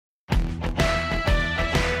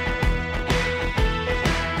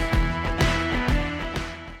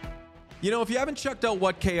You know, if you haven't checked out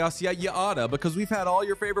What Chaos yet, you oughta, because we've had all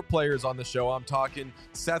your favorite players on the show. I'm talking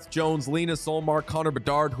Seth Jones, Lena Solmark, Connor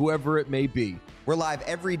Bedard, whoever it may be. We're live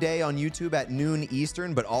every day on YouTube at noon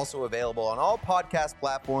Eastern, but also available on all podcast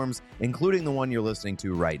platforms, including the one you're listening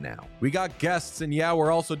to right now. We got guests, and yeah,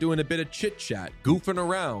 we're also doing a bit of chit-chat, goofing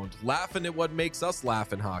around, laughing at what makes us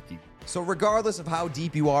laugh in hockey. So regardless of how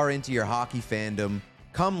deep you are into your hockey fandom,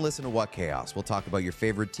 come listen to What Chaos. We'll talk about your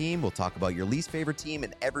favorite team, we'll talk about your least favorite team,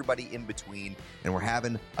 and everybody in between. And we're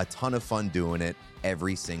having a ton of fun doing it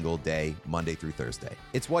every single day, Monday through Thursday.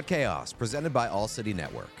 It's What Chaos, presented by All City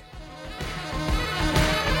Network.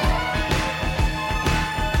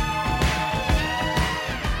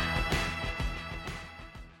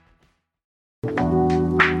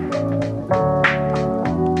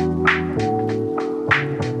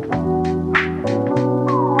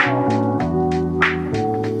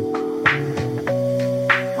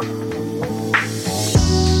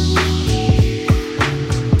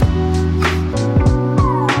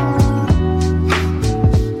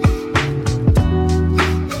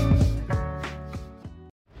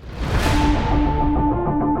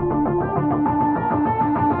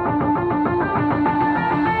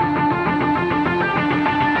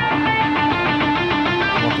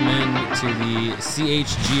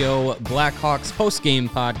 CHGO Blackhawks postgame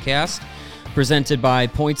podcast presented by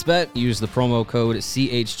PointsBet. Use the promo code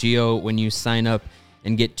CHGO when you sign up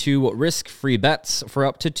and get 2 risk-free bets for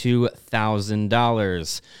up to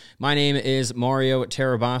 $2,000. My name is Mario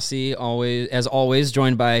Terabasi, as always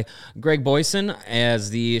joined by Greg Boyson as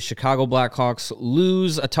the Chicago Blackhawks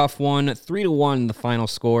lose a tough one, 3-1 the final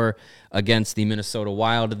score against the Minnesota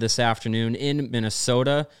Wild this afternoon in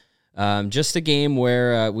Minnesota. Just a game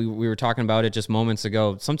where we were talking about it just moments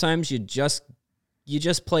ago. Sometimes you just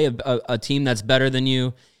play a team that's better than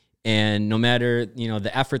you, and no matter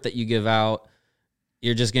the effort that you give out,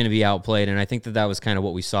 you're just going to be outplayed. And I think that was kind of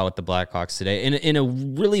what we saw with the Blackhawks today. In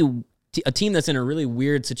a team that's in a really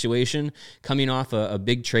weird situation, coming off a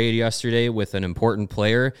big trade yesterday with an important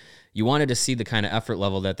player, you wanted to see the kind of effort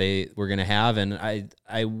level that they were going to have, and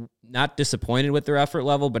I'm not disappointed with their effort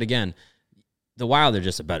level, but again, the Wild are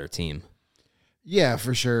just a better team. Yeah,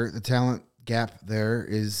 for sure. The talent gap there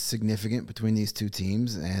is significant between these two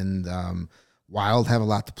teams, and Wild have a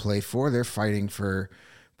lot to play for. They're fighting for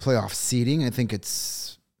playoff seeding. I think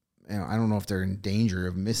it's, I don't know if they're in danger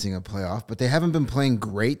of missing a playoff, but they haven't been playing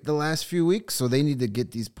great the last few weeks, so they need to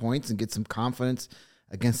get these points and get some confidence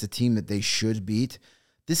against a team that they should beat.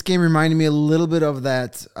 This game reminded me a little bit of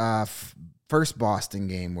that first Boston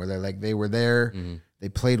game where they were there, they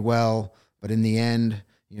played well, but in the end,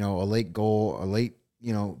 a late goal, a late,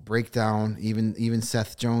 breakdown. Even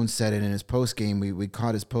Seth Jones said it in his postgame. We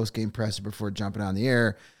caught his postgame presser before jumping on the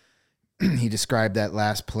air. He described that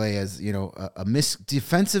last play as, a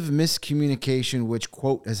defensive miscommunication, which,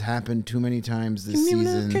 quote, has happened too many times this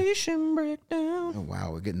season. Communication breakdown. Oh, wow,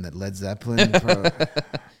 we're getting that Led Zeppelin.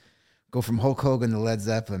 Go from Hulk Hogan to Led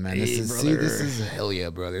Zeppelin, man. This is hell yeah,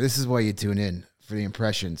 brother. This is why you tune in. For the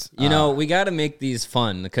impressions. We got to make these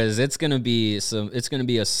fun because it's going to be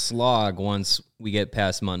a slog once we get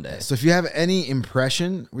past Monday. So if you have any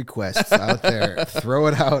impression requests out there, throw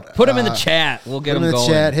it out. Put them in the chat. We'll get them going. Put them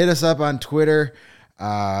in the chat. Hit us up on Twitter,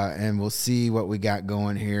 and we'll see what we got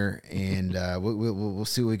going here, and we'll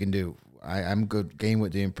see what we can do. I'm good game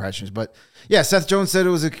with the impressions, but yeah, Seth Jones said it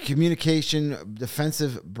was a communication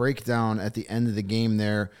defensive breakdown at the end of the game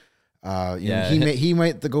there. He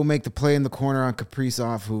might go make the play in the corner on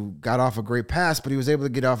Kaprizov, who got off a great pass, but he was able to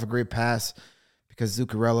get off a great pass because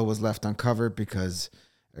Zuccarello was left uncovered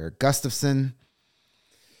Gustafsson.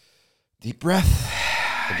 Deep breath.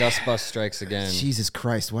 The dust bus strikes again. Jesus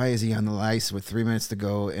Christ, why is he on the ice with 3 minutes to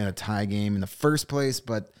go in a tie game in the first place?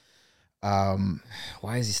 But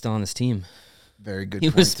why is he still on this team? Very good. He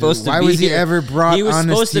was supposed to. Why was he ever brought on this team? He was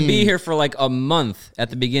supposed to be here for like a month at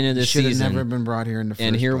the beginning of the season. Should have never been brought here in the first place.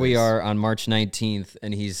 And here we are on March 19th,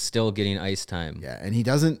 and he's still getting ice time. Yeah, and he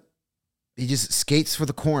just skates for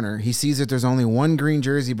the corner. He sees that there's only one green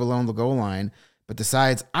jersey below the goal line, but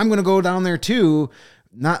decides, I'm going to go down there too,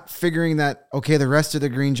 not figuring that, okay, the rest of the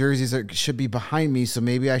green jerseys should be behind me, so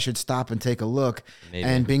maybe I should stop and take a look. Maybe.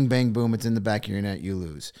 And bing, bang, boom, it's in the back of your net, you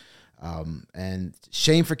lose. And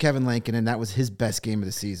shame for Kevin Lankinen. That was his best game of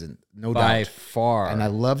the season, no doubt. By far. And I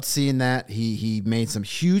loved seeing that. He made some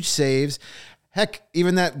huge saves. Heck,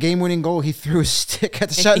 even that game-winning goal, he threw his stick at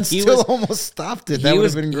the shot and still almost stopped it. That would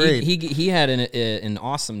have been great. He had an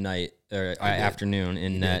awesome night or afternoon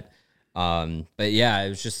in net. But yeah, it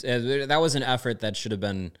was just that was an effort that should have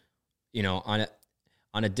been, on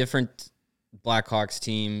a different Blackhawks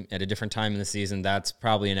team at a different time in the season. That's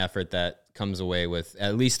probably an effort that comes away with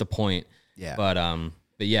at least a point. Yeah.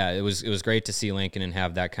 But yeah, it was great to see Lankinen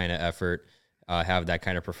have that kind of effort, have that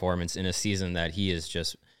kind of performance in a season that he is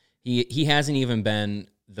just he hasn't even been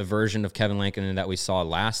the version of Kevin Lankinen that we saw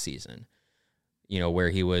last season. Where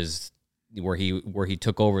he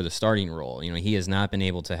took over the starting role. He has not been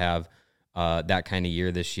able to have that kind of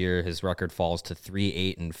year this year. His record falls to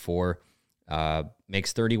 3-8-4.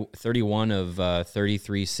 Makes 31 of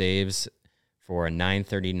 33 saves for a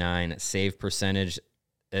 .939 save percentage.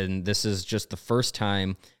 And this is just the first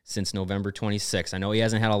time since November 26th. I know he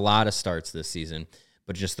hasn't had a lot of starts this season,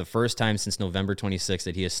 but just the first time since November 26th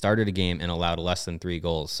that he has started a game and allowed less than 3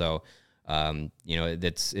 goals. So,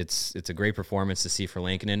 it's a great performance to see for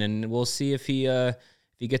Lankinen, and we'll see if he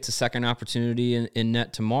gets a second opportunity in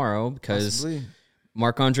net tomorrow, because Possibly.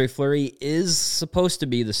 Marc-Andre Fleury is supposed to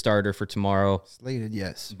be the starter for tomorrow. Slated,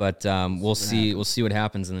 yes. But we'll see what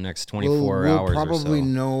happens in the next 24 we'll hours or so. We'll probably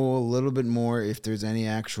know a little bit more if there's any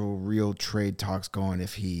actual real trade talks going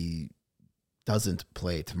if he doesn't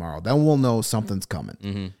play tomorrow. Then we'll know something's coming.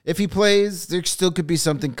 Mm-hmm. If he plays, there still could be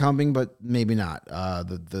something coming, but maybe not.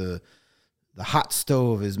 The hot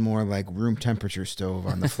stove is more like room temperature stove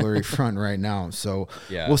on the Fleury front right now. So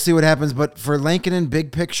We'll see what happens. But for Lankinen,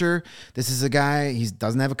 big picture, this is a guy, he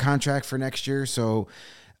doesn't have a contract for next year. So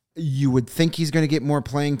you would think he's going to get more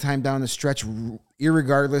playing time down the stretch,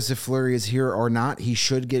 irregardless if Fleury is here or not. He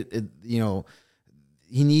should get,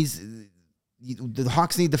 the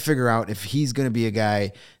Hawks need to figure out if he's going to be a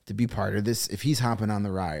guy to be part of this, if he's hopping on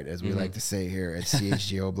the ride, as we like to say here at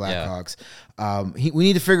CHGO Blackhawks. We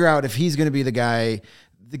need to figure out if he's going to be the guy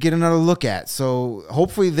to get another look at. So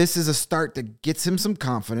hopefully this is a start that gets him some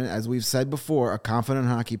confidence. As we've said before, a confident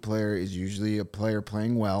hockey player is usually a player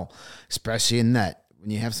playing well, especially in net. When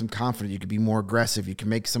you have some confidence, you can be more aggressive. You can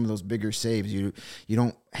make some of those bigger saves. You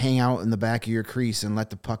don't hang out in the back of your crease and let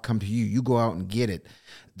the puck come to you. You go out and get it.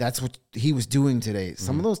 That's what he was doing today.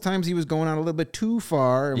 Some of those times he was going out a little bit too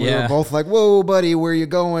far. And we were both like, whoa, buddy, where are you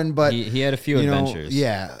going? But he had a few adventures.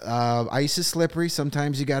 Ice is slippery.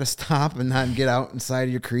 Sometimes you got to stop and not get out inside of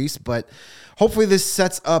your crease. But hopefully this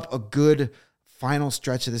sets up a good final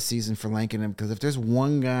stretch of the season for Lankinen, because if there's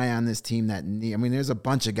one guy on this team that there's a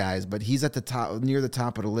bunch of guys, but he's at the top, near the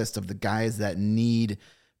top of the list of the guys that need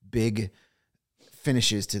big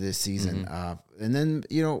finishes to this season. And then,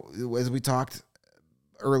 as we talked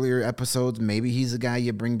earlier episodes, maybe he's a guy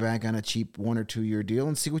you bring back on a cheap 1 or 2 year deal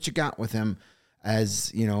and see what you got with him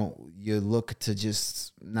as, you look to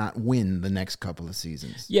just not win the next couple of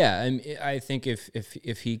seasons. Yeah, and I think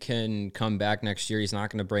if he can come back next year, he's not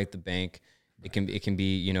going to break the bank. It can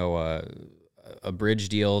be a bridge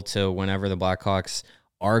deal to whenever the Blackhawks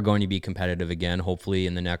are going to be competitive again, hopefully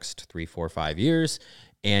in the next 3, 4, 5 years,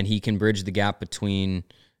 and he can bridge the gap between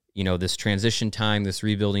this transition time, this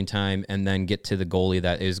rebuilding time, and then get to the goalie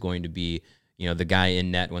that is going to be the guy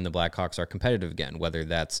in net when the Blackhawks are competitive again, whether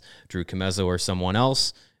that's Drew Comezzo or someone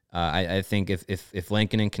else. I think if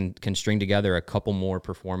Lankinen can string together a couple more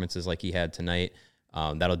performances like he had tonight,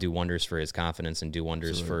 that'll do wonders for his confidence and do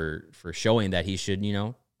wonders for showing that he should,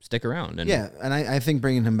 stick around. And and I think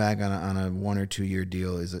bringing him back on a 1 or 2 year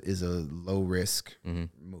deal is a low risk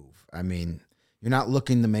move. You're not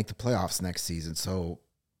looking to make the playoffs next season, so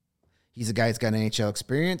he's a guy that's got NHL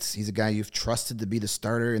experience. He's a guy you've trusted to be the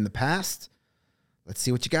starter in the past. Let's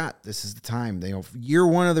see what you got. This is the time. Year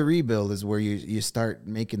 1 of the rebuild is where you start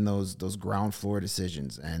making those ground floor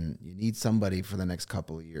decisions, and you need somebody for the next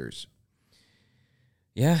couple of years.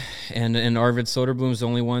 Yeah, and Arvid Soderblom's the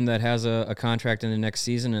only one that has a contract in the next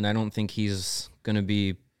season, and I don't think he's going to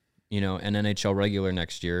be, an NHL regular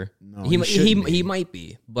next year. No, he might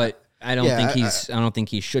be, but I don't think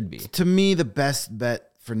he should be. To me, the best bet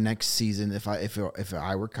for next season, if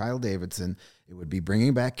I were Kyle Davidson, it would be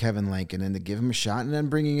bringing back Kevin Lankinen to give him a shot, and then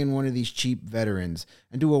bringing in one of these cheap veterans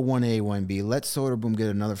and do a 1A, 1B. Let Soderblom get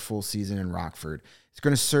another full season in Rockford. It's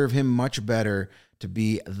going to serve him much better to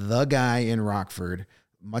be the guy in Rockford,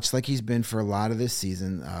 much like he's been for a lot of this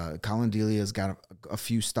season. Colin Delia's got a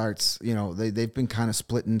few starts. They've been kind of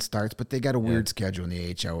splitting starts, but they got a weird schedule in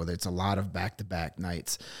the AHL where it's a lot of back-to-back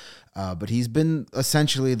nights. But he's been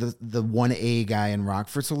essentially the 1A guy in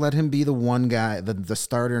Rockford, so let him be the one guy, the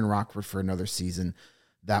starter in Rockford for another season.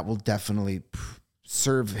 That will definitely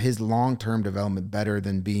serve his long-term development better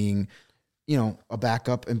than being, a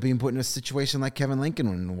backup and being put in a situation like Kevin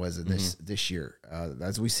Lankinen was this year.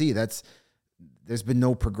 As we see, there's been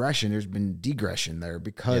no progression. There's been degression there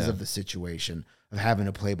because of the situation of having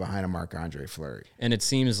to play behind a Marc-Andre Fleury. And it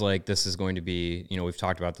seems like this is going to be, we've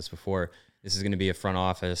talked about this before, this is going to be a front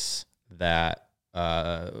office that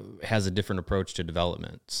has a different approach to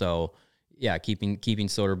development. So keeping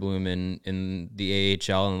Soderblom in the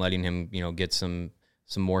AHL and letting him, get some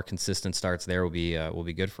more consistent starts there will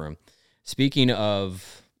be good for him. Speaking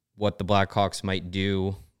of what the Blackhawks might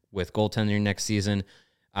do with goaltending next season,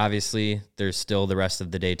 obviously there's still the rest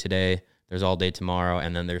of the day today. There's all day tomorrow,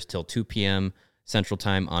 and then there's till 2 p.m. Central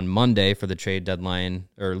Time on Monday for the trade deadline,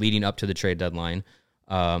 or leading up to the trade deadline.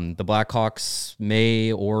 The Blackhawks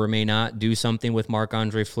may or may not do something with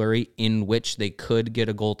Marc-Andre Fleury, in which they could get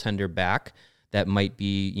a goaltender back that might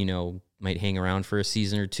be, might hang around for a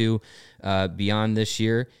season or two beyond this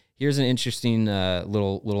year. Here's an interesting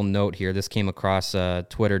little note here. This came across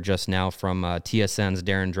Twitter just now from TSN's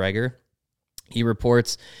Darren Dreger. He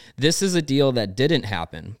reports, this is a deal that didn't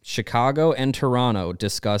happen. Chicago and Toronto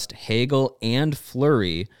discussed Hagel and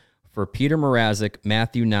Fleury for Peter Mrazek,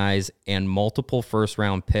 Matthew Nyes, and multiple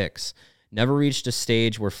first-round picks. Never reached a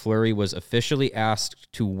stage where Fleury was officially asked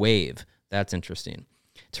to waive. That's interesting.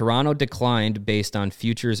 Toronto declined based on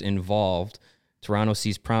futures involved. Toronto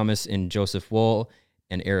sees promise in Joseph Woll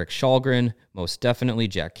and Eric Källgren, most definitely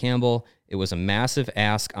Jack Campbell. It was a massive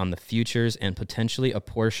ask on the futures, and potentially a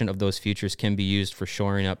portion of those futures can be used for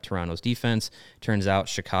shoring up Toronto's defense. Turns out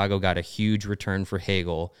Chicago got a huge return for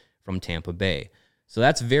Hagel from Tampa Bay. So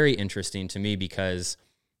that's very interesting to me, because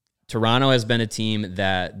Toronto has been a team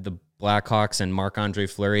that the Blackhawks and Marc-Andre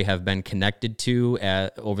Fleury have been connected to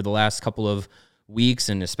over the last couple of weeks,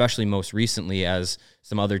 and especially most recently as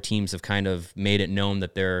some other teams have kind of made it known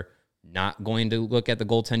that they're not going to look at the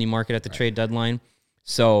goaltending market at the trade deadline.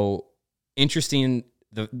 So interesting,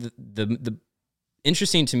 the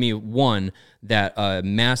interesting to me, one, that a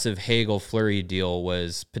massive Hagel-Fleury deal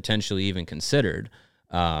was potentially even considered.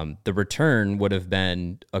 The return would have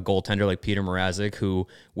been a goaltender like Peter Mrazek, who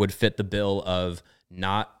would fit the bill of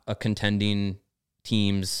not a contending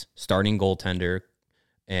team's starting goaltender,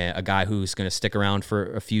 a guy who's going to stick around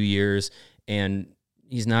for a few years, and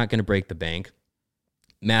he's not going to break the bank.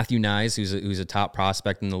 Matthew Nyes, who's a top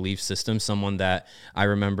prospect in the Leafs system, someone that I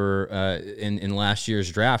remember in last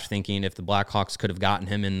year's draft thinking if the Blackhawks could have gotten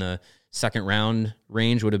him in the second round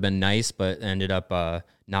range would have been nice, but ended up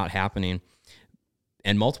not happening.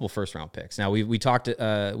 And multiple first round picks. Now we talked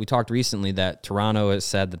recently that Toronto has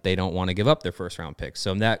said that they don't want to give up their first round picks,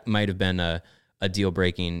 so that might have been a deal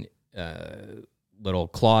breaking little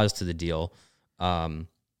clause to the deal.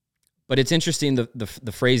 But it's interesting,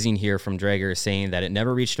 the phrasing here from Dreger is saying that it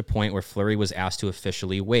never reached a point where Fleury was asked to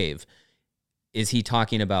officially waive. Is he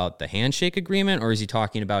talking about the handshake agreement, or is he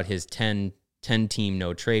talking about his 10-team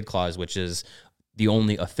no-trade clause, which is the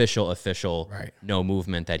only official right. No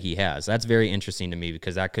movement that he has? That's very interesting to me,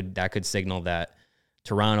 because that could signal that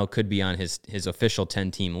Toronto could be on his official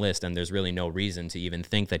 10-team list, and there's really no reason to even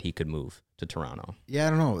think that he could move to Toronto. Yeah, I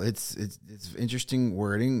don't know. It's interesting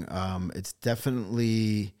wording. It's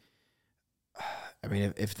definitely... I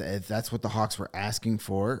mean, if that's what the Hawks were asking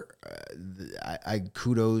for, I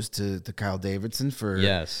kudos to Kyle Davidson for,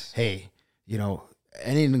 yes. Hey,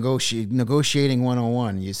 any negotiating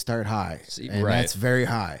 101, you start high, and right. That's very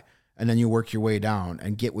high, and then you work your way down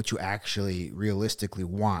and get what you actually realistically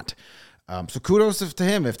want. So kudos to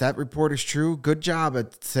him. If that report is true, good job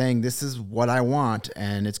at saying this is what I want,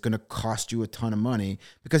 and it's going to cost you a ton of money,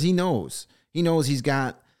 because he knows he's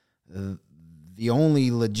got the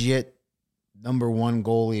only legit number one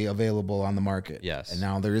goalie available on the market. Yes. And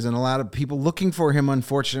now there isn't a lot of people looking for him,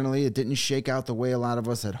 unfortunately. It didn't shake out the way a lot of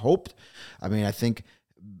us had hoped. I mean, I think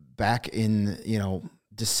back in,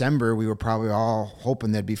 December, we were probably all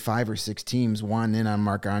hoping there'd be 5 or 6 teams wanting in on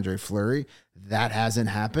Marc-Andre Fleury. That hasn't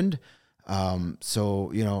happened.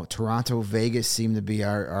 So, Toronto, Vegas seem to be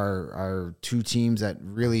our 2 teams that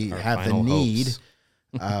really have the need.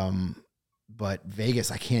 But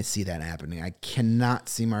Vegas, I can't see that happening. I cannot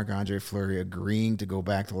see Marc-Andre Fleury agreeing to go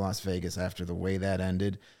back to Las Vegas after the way that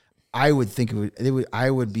ended. I would think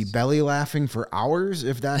I would be belly laughing for hours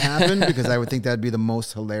if that happened, because I would think that'd be the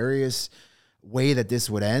most hilarious way that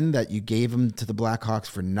this would end, that you gave him to the Blackhawks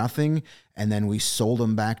for nothing, and then we sold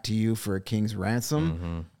him back to you for a king's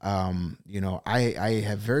ransom. Mm-hmm. I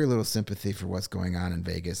have very little sympathy for what's going on in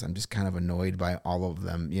Vegas. I'm just kind of annoyed by all of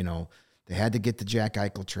them, They had to get the Jack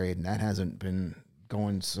Eichel trade, and that hasn't been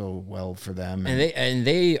going so well for them. And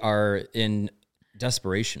they are in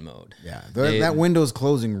desperation mode. Yeah, that window's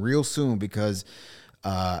closing real soon, because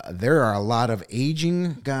there are a lot of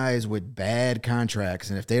aging guys with bad contracts,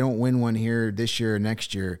 and if they don't win one here this year or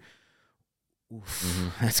next year,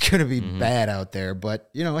 that's going to be bad out there. But,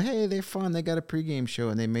 hey, they're fun. They got a pregame show,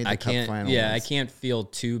 and they made the cup final. Yeah, I can't feel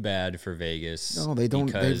too bad for Vegas. No, they don't.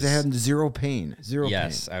 They have zero pain.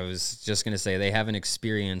 Yes, I was just going to say they haven't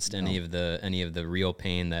experienced any of the real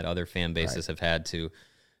pain that other fan bases have had to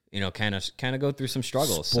kind of go through some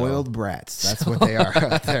struggles. Spoiled brats. That's what they are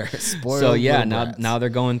out there. Spoiled. So yeah, brats. now they're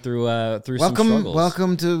going through some struggles.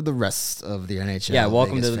 Welcome to the rest of the NHL. Yeah,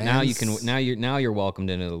 welcome Vegas to fans. now you're welcomed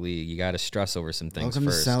into the league. You got to stress over some things Welcome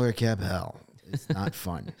first. to salary cap hell. It's not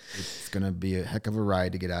fun. It's gonna be a heck of a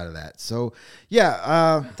ride to get out of that. So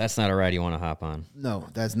yeah, That's not a ride you want to hop on. no,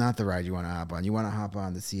 that's not the ride you want to hop on. You want to hop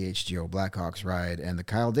on the CHGO Blackhawks ride and the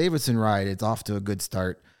Kyle Davidson ride. It's off to a good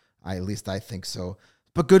start. At least I think so.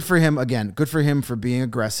 But good for him. Again, good for him for being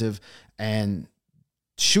aggressive and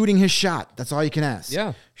shooting his shot. That's all you can ask.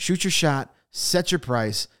 Yeah. Shoot your shot, set your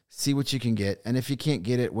price, see what you can get. And if you can't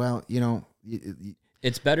get it, well,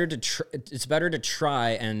 It's better to try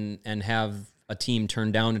and have a team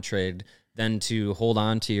turn down a trade than to hold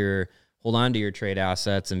on to your trade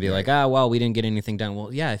assets and be like, well, we didn't get anything done.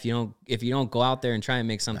 Well, yeah, if you don't go out there and try and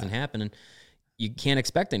make something happen, and you can't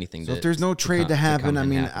expect anything. So if there's no trade to happen,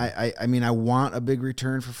 happen. I mean, I want a big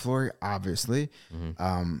return for Fleury, obviously.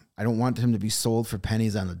 I don't want him to be sold for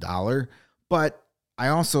pennies on the dollar, but I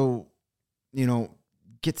also,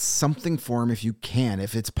 get something for him if you can,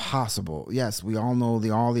 if it's possible. Yes, we all know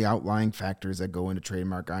all the outlying factors that go into trading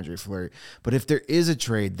Marc-Andre Fleury, but if there is a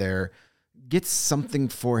trade there, get something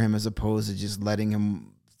for him as opposed to just letting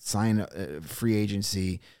him sign a free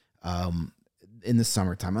agency in the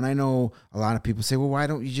summertime. And I know a lot of people say, well, why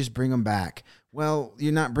don't you just bring him back? Well,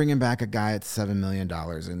 you're not bringing back a guy at $7 million,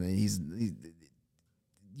 and he's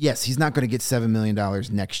not going to get $7 million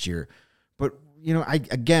next year, but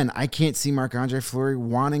I can't see Marc-Andre Fleury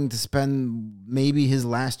wanting to spend maybe his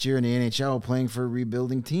last year in the NHL playing for a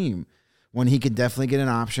rebuilding team when he could definitely get an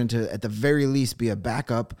option to, at the very least, be a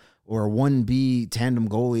backup or a 1B tandem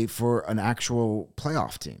goalie for an actual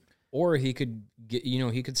playoff team. Or he could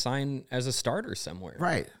he could sign as a starter somewhere.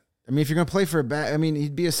 Right. I mean, if you're going to play for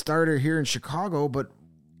he'd be a starter here in Chicago, but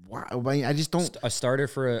why? I just don't. A starter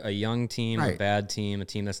for a young team, Right. A bad team, a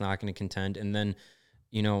team that's not going to contend, and then,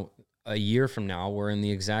 a year from now, we're in the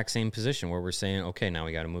exact same position where we're saying, okay, now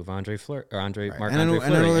we got to move Marc-Andre Fleury,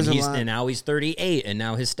 and now he's 38, and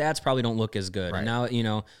now his stats probably don't look as good. Right. And now,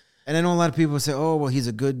 And I know a lot of people say, oh, well, he's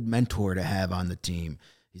a good mentor to have on the team.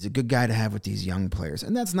 He's a good guy to have with these young players.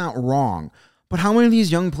 And that's not wrong. But how many of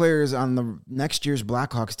these young players on the next year's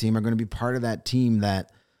Blackhawks team are going to be part of that team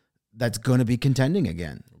that's going to be contending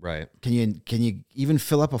again? right. Can you even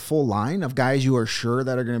fill up a full line of guys you are sure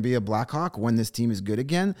that are going to be a Blackhawk when this team is good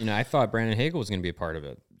again? I thought Brandon Hagel was going to be a part of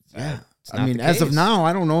it. Yeah. It's I not mean, the as of case. now,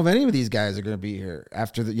 I don't know if any of these guys are going to be here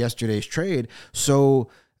after yesterday's trade. So,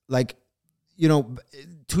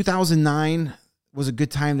 2009 was a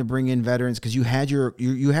good time to bring in veterans because you had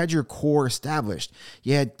your core established.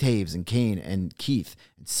 You had Taves and Kane and Keith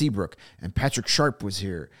and Seabrook and Patrick Sharp was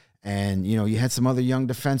here. And, you had some other young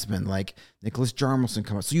defensemen like Nicholas Jarmelson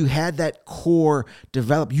come up. So you had that core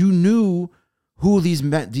develop. You knew who these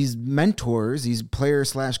mentors, these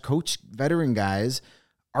player/coach veteran guys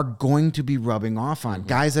are going to be rubbing off on.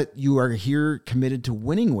 Guys that you are here committed to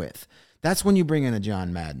winning with. That's when you bring in a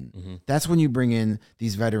John Madden. That's when you bring in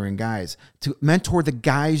these veteran guys to mentor the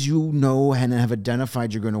guys you know and have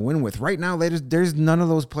identified you're going to win with. Right now, there's none of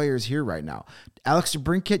those players here right now. Alex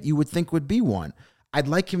DeBrincat, you would think would be one. I'd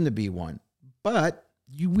like him to be one, but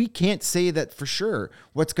we can't say that for sure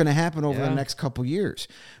what's going to happen over the next couple years.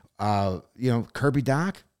 Kirby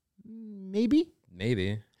Dach, maybe.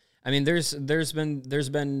 I mean, there's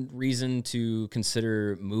been reason to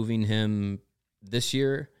consider moving him this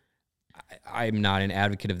year. I'm not an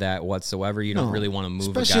advocate of that whatsoever. You don't really want to move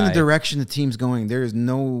especially a guy. in the direction the team's going. There is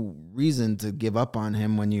no reason to give up on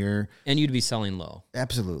him when you're And you'd be selling low.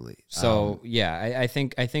 absolutely. So I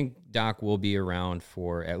think Doc will be around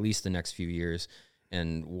for at least the next few years,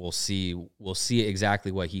 and we'll see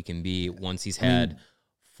exactly what he can be once he's had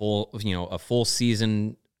a full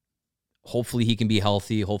season. Hopefully he can be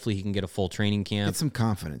healthy. Hopefully he can get a full training camp. Get some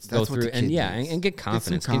confidence. Go That's what through the kid needs. and get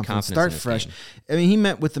confidence. Get some Get confidence. Start in his fresh. game. I mean, he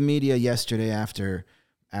met with the media yesterday after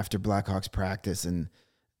Blackhawks practice, and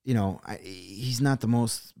he's not the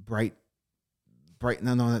most bright.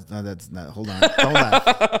 No, that's not. Hold on, don't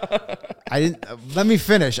laugh. I didn't. Let me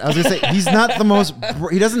finish. I was gonna say he's not the most.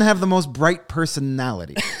 He doesn't have the most bright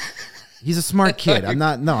personality. He's a smart kid. I'm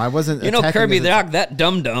not. No, I wasn't. Kirby Dach, that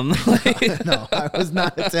dumb. No, I was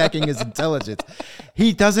not attacking his intelligence.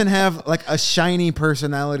 He doesn't have like a shiny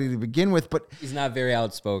personality to begin with, but He's not very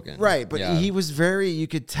outspoken. right. But Yeah. he was very. You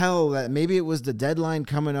could tell that maybe it was the deadline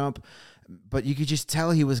coming up, but you could just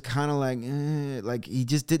tell he was kind of like he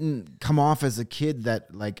just didn't come off as a kid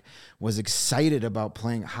that like was excited about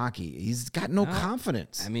playing hockey. He's got no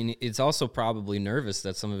confidence. I mean, it's also probably nervous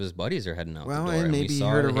that some of his buddies are heading out. Well, the door. and maybe we he saw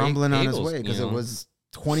heard a rumbling on his Hagel's, way because it was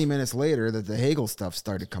 20 minutes later that the Hagel stuff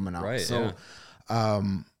started coming out. Right, so,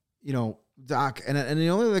 Doc, and the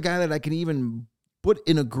only other guy that I can even put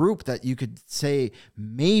in a group that you could say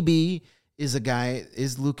maybe is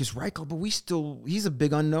Lucas Reichel, but he's a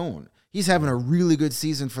big unknown. He's having a really good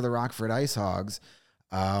season for the Rockford Ice Hogs.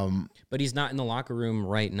 But he's not in the locker room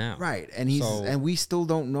right now. Right. And we still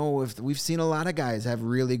don't know if we've seen a lot of guys have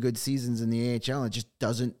really good seasons in the AHL. It just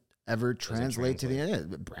doesn't ever translate to the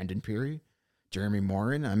end. Brandon Peary, Jeremy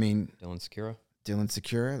Morin. I mean, Dylan Secura.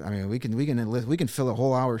 I mean, we can fill a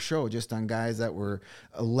whole hour show just on guys that were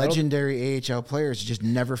legendary AHL players, just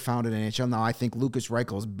never found an NHL. Now, I think Lucas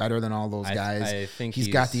Reichel is better than all those guys. I think he's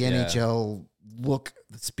got the NHL look,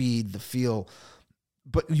 the speed, the feel.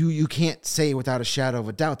 But you can't say without a shadow of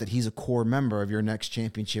a doubt that he's a core member of your next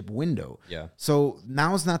championship window. Yeah. So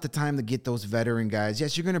now's not the time to get those veteran guys.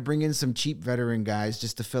 Yes, you're going to bring in some cheap veteran guys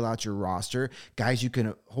just to fill out your roster. Guys you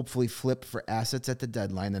can hopefully flip for assets at the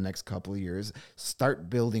deadline the next couple of years. Start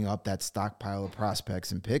building up that stockpile of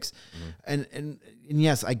prospects and picks. Mm-hmm. And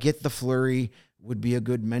yes, I get the Fleury would be a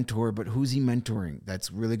good mentor, but who's he mentoring?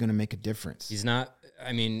 That's really going to make a difference. He's not.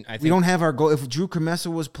 I mean, I think we don't have our goal. If Drew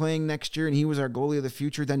Comessa was playing next year and he was our goalie of the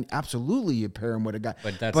future, then absolutely you pair him with a guy.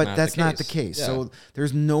 But that's not the case. Yeah. So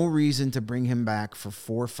there's no reason to bring him back for $4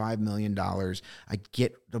 or $5 million. I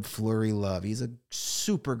get the Fleury love. He's a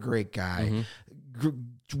super great guy,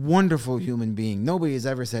 wonderful human being. Nobody has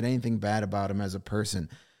ever said anything bad about him as a person.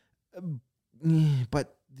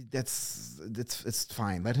 But it's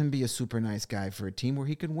fine. Let him be a super nice guy for a team where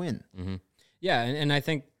he can win. Mm-hmm. Yeah, and I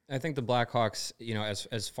think the Blackhawks,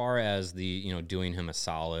 as far as the, doing him a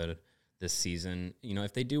solid this season,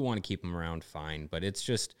 if they do want to keep him around, fine. But it's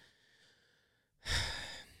a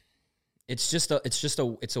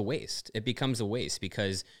waste. It becomes a waste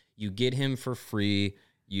because you get him for free.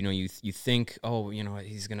 You think,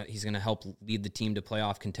 he's gonna help lead the team to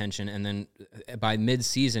playoff contention, and then by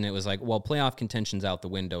mid-season it was like, well, playoff contention's out the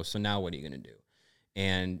window. So now what are you gonna do?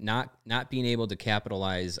 And not being able to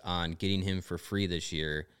capitalize on getting him for free this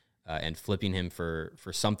year. And flipping him for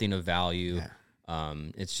something of value,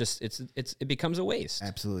 it becomes a waste.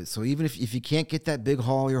 Absolutely. So even if you can't get that big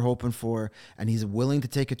haul you're hoping for, and he's willing to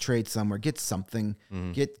take a trade somewhere, get something,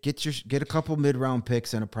 get a couple mid-round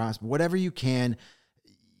picks and a prospect, whatever you can.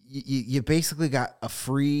 You basically got a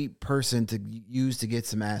free person to use to get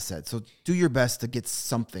some assets. So do your best to get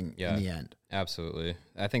something in the end. Absolutely.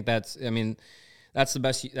 I think that's the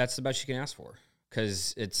best you can ask for,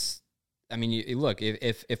 because it's. I mean, you look,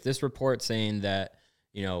 if this report saying that,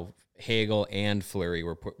 Hagel and Fleury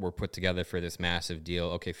were put together for this massive deal,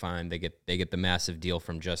 okay, fine, they get the massive deal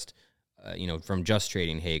from just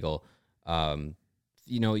trading Hagel.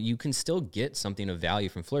 You can still get something of value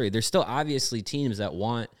from Fleury. There's still obviously teams that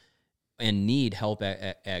want and need help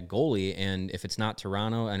at goalie, and if it's not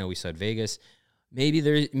Toronto, I know we said Vegas, maybe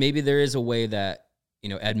there is a way that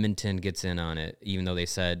Edmonton gets in on it, even though they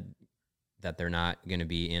said that they're not going to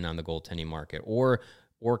be in on the goaltending market, or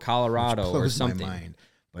Colorado or something. My mind.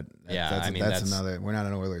 But that's another. We're not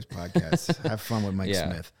an Oilers podcast. Have fun with Mike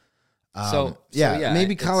Smith.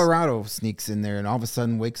 Maybe Colorado sneaks in there, and all of a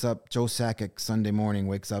sudden wakes up. Joe Sakic Sunday morning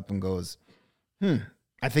wakes up and goes,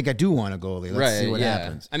 I think I do want a goalie. Let's see what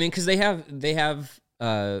happens. I mean, because they have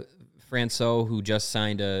Francois, who just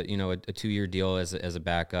signed a 2-year deal as a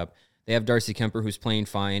backup. They have Darcy Kemper, who's playing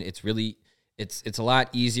fine. It's a lot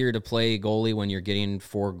easier to play goalie when you're getting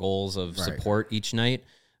 4 goals of support each night.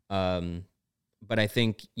 But I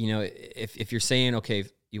think, if you're saying, okay,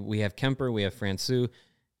 we have Kemper, we have Francois,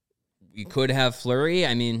 we could have Fleury.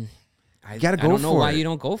 I mean, I don't know why you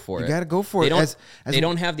don't go for it. You got to go for it. They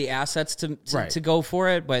don't have the assets to go for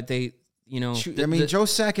it, but they, Joe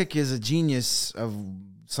Sakic is a genius of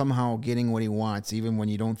somehow getting what he wants, even when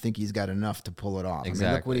you don't think he's got enough to pull it off. Exactly. I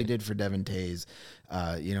mean, look what he did for Devin Tays.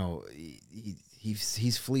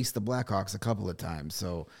 He's fleeced the Blackhawks a couple of times.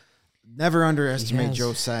 So never underestimate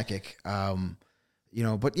Joe Sakic.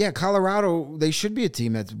 But yeah, Colorado, they should be a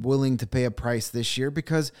team that's willing to pay a price this year,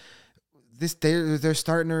 because they're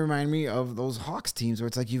starting to remind me of those Hawks teams where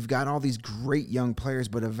it's like you've got all these great young players,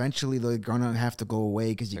 but eventually they're going to have to go away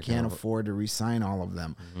because you can't afford to re-sign all of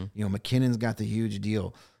them. Mm-hmm. McKinnon's got the huge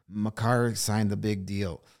deal. Makar signed the big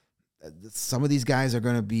deal. Some of these guys are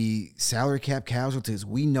going to be salary cap casualties.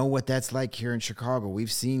 We know what that's like here in Chicago.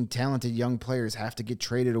 We've seen talented young players have to get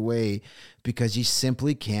traded away because you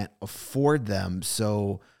simply can't afford them.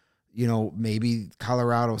 So, maybe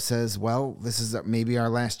Colorado says, well, this is maybe our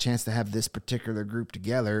last chance to have this particular group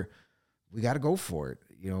together. We got to go for it.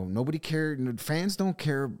 Nobody cares. Fans don't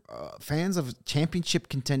care. Fans of championship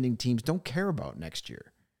contending teams don't care about next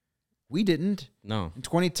year. We didn't. No. In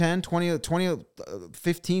 2010,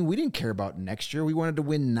 2015, we didn't care about next year. We wanted to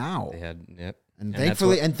win now. They had, yep. And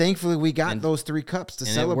thankfully we got those 3 cups to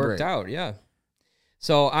celebrate. It worked out, yeah.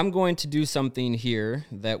 So I'm going to do something here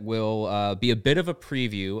that will be a bit of a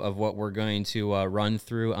preview of what we're going to run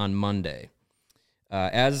through on Monday.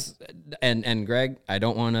 And Greg, I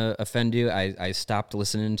don't want to offend you. I stopped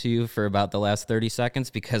listening to you for about the last 30 seconds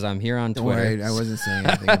because I'm here on Twitter. Right, I wasn't saying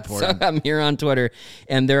anything important. So I'm here on Twitter,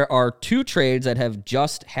 and there are 2 trades that have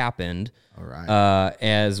just happened. All right.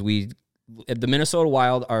 The Minnesota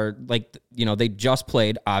Wild are they just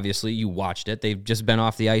played. Obviously, you watched it. They've just been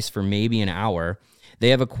off the ice for maybe an hour.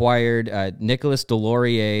 They have acquired Nicolas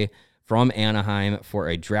Deslauriers from Anaheim for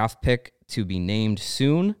a draft pick to be named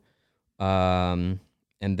soon. And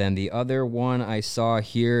then the other one I saw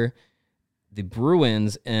here, the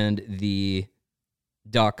Bruins and the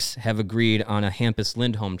Ducks have agreed on a Hampus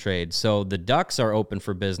Lindholm trade. So the Ducks are open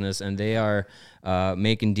for business, and they are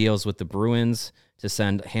making deals with the Bruins to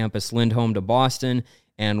send Hampus Lindholm to Boston,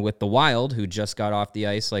 and with the Wild, who just got off the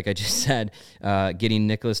ice, like I just said, getting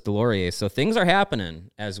Nicolas Deslauriers. So things are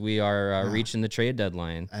happening as we are reaching the trade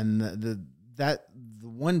deadline. And the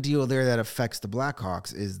one deal there that affects the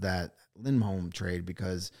Blackhawks is that Lindholm trade,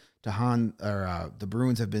 because the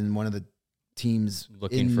Bruins have been one of the teams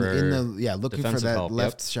looking for that help.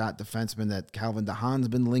 left shot defenseman that Calvin DeHaan's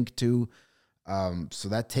been linked to. So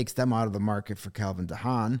that takes them out of the market for Calvin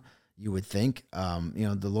DeHaan, you would think.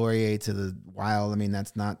 Deslauriers to the Wild, I mean,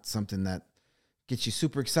 that's not something that gets you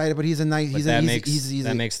super excited, but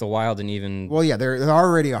that makes the Wild an even... Well, yeah, they're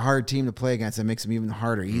already a hard team to play against. That makes them even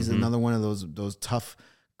harder. He's another one of those tough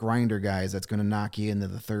grinder guys that's going to knock you into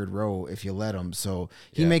the 3rd row if you let him. So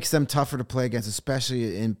he makes them tougher to play against,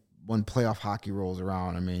 especially when playoff hockey rolls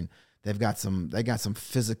around. I mean, they got some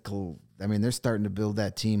physical. I mean, they're starting to build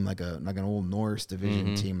that team like an old Norris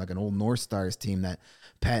division team, like an old North Stars team that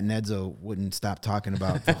Pat and Edzo wouldn't stop talking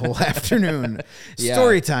about the whole afternoon.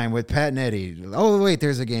 Story time with Pat and Eddie. Oh wait,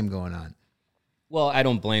 there's a game going on. Well, I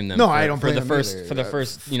don't blame them. No, I don't blame them either. For the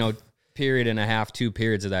first period and a half, 2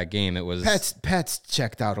 periods of that game, it was Pat's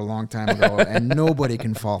checked out a long time ago, and nobody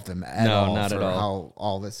can fault him at all not for at all. how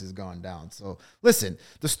all this has gone down. So listen,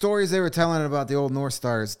 the stories they were telling about the old North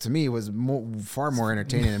Stars to me was far more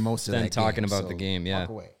entertaining than most of that talking game. about the game. Yeah. Walk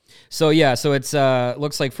away. So it's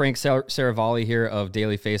looks like Frank Saravalli here of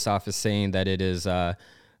Daily Faceoff is saying that it is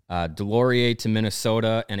Deslauriers to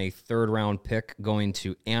Minnesota and a 3rd round pick going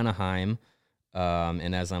to Anaheim.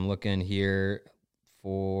 And as I'm looking here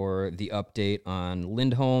for the update on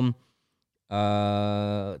Lindholm,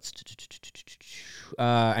 I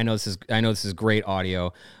know this is great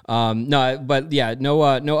audio. No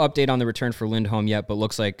update on the return for Lindholm yet, but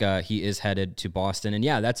looks like he is headed to Boston. And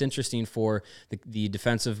yeah, that's interesting for the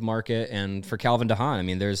defensive market and for Calvin DeHaan. I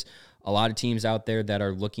mean, there's a lot of teams out there that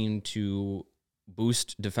are looking to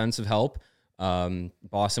boost defensive help.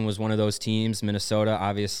 Boston was one of those teams. Minnesota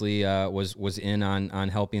obviously was in on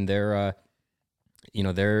helping their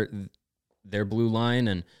blue line,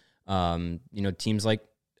 and teams like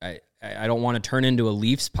I don't want to turn into a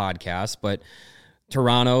Leafs podcast, but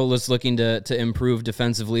Toronto was looking to improve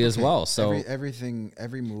defensively as well. So every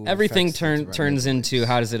move, turns into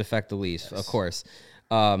how does it affect the Leafs? Yes. Of course.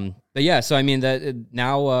 But yeah, so I mean that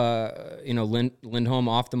now Lindholm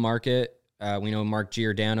off the market. We know Mark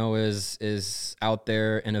Giordano is out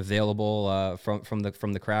there and available from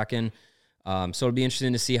the Kraken. So it'll be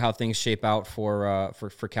interesting to see how things shape out for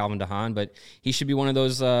Calvin DeHaan, but he should be one of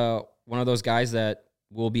those guys that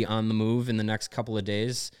will be on the move in the next couple of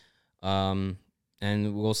days. And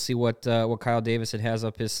we'll see what Kyle Davis has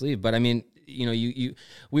up his sleeve. But I mean,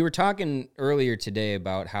 we were talking earlier today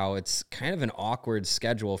about how it's kind of an awkward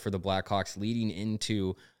schedule for the Blackhawks leading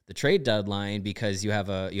into the trade deadline, because you have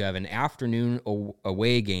an afternoon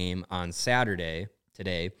away game on Saturday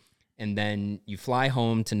today, and then you fly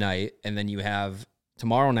home tonight, and then you have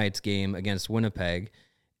tomorrow night's game against Winnipeg,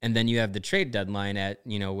 and then you have the trade deadline at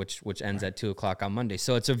which ends at 2:00 on Monday.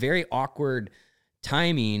 So it's a very awkward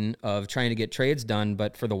timing of trying to get trades done.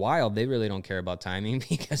 But for the Wild, they really don't care about timing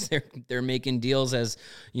because they're making deals as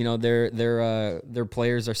their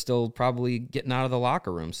players are still probably getting out of the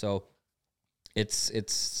locker room. So it's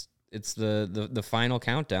the final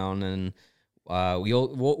countdown, and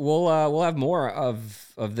we'll have more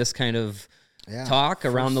of this kind of talk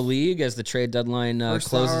around the league as the trade deadline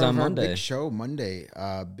closes on Monday. Big show Monday,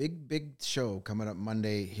 big show coming up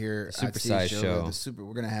Monday here. Supersized show.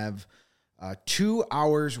 We're gonna have 2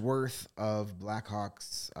 hours worth of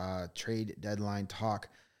Blackhawks trade deadline talk,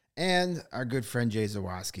 and our good friend Jay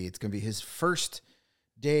Zawaski. It's gonna be his first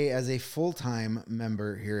day as a full-time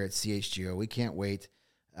member here at CHGO. We can't wait.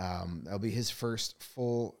 That'll be his first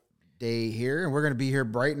full day here, and we're going to be here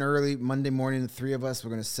bright and early Monday morning. The three of us, we're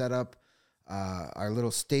going to set up our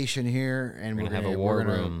little station here, and we're going to have a war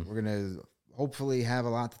room. We're going to hopefully have a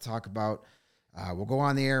lot to talk about. We'll go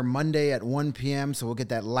on the air Monday at 1 p.m., so we'll get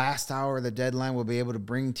that last hour of the deadline. We'll be able to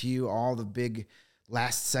bring to you all the big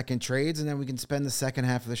last-second trades, and then we can spend the second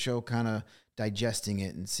half of the show kind of digesting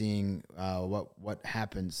it and seeing what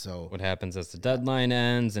happens. So what happens as the deadline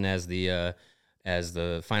ends and as the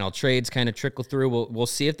final trades kind of trickle through. We'll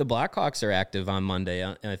see if the Blackhawks are active on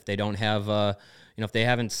Monday. If they don't have, if they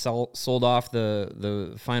haven't sold off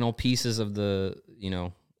the final pieces of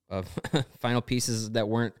final pieces that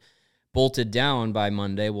weren't bolted down by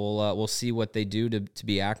Monday, we'll see what they do to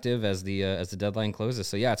be active as the deadline closes.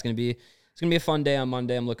 So yeah, it's gonna be a fun day on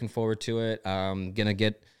Monday. I'm looking forward to it.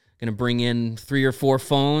 Gonna bring in 3 or 4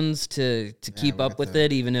 phones to keep up with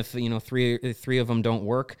it, even if three of them don't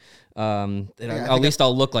work. At least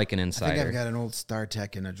I'll look like an insider. I think I've got an old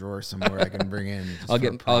StarTech in a drawer somewhere I can bring in. I'll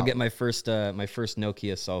get my first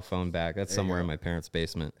Nokia cell phone back. That's somewhere in my parents'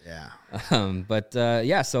 basement. Yeah.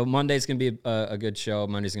 So Monday's gonna be a good show.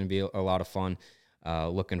 Monday's gonna be a lot of fun.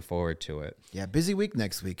 Looking forward to it. Yeah, busy week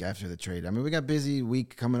next week after the trade. I mean, we got busy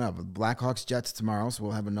week coming up. Blackhawks Jets tomorrow, so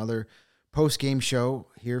we'll have another post-game show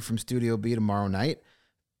here from Studio B tomorrow night,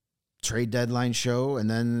 trade deadline show, and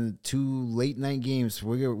then 2 late-night games.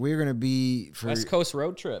 We're going to be for West Coast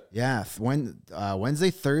road trip. Yeah,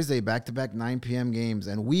 Wednesday, Thursday, back-to-back 9 p.m. games,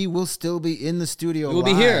 and we will still be in the studio We'll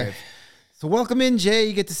live. be here. So welcome in, Jay.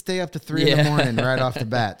 You get to stay up to 3 in the morning right off the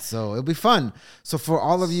bat. So it'll be fun. So for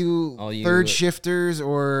all you third shifters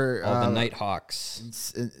or all the night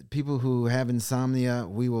hawks, people who have insomnia,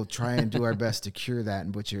 we will try and do our best to cure that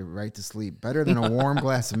and put you right to sleep. Better than a warm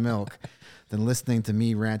glass of milk than listening to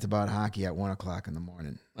me rant about hockey at 1 o'clock in the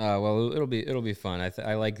morning. Well, it'll be fun.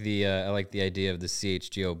 I like the idea of the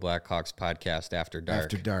CHGO Blackhawks podcast after dark.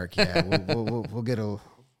 After dark, yeah. We'll get a.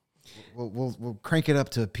 We'll crank it up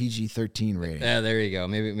to a PG-13 rating. Yeah, there you go.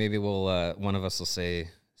 Maybe we'll one of us will say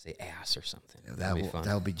ass or something. Yeah,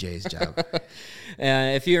 that'll be Jay's job.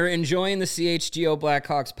 If you're enjoying the CHGO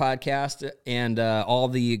Blackhawks podcast and all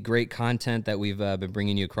the great content that we've been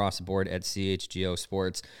bringing you across the board at CHGO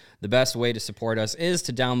Sports, the best way to support us is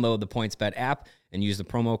to download the PointsBet app and use the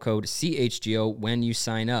promo code CHGO when you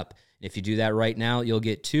sign up. If you do that right now, you'll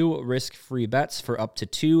get 2 risk-free bets for up to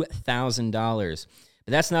 $2,000.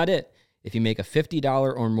 But that's not it. If you make a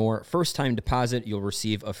 $50 or more first-time deposit, you'll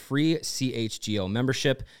receive a free CHGO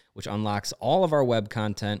membership, which unlocks all of our web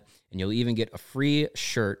content, and you'll even get a free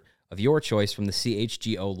shirt of your choice from the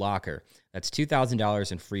CHGO locker. That's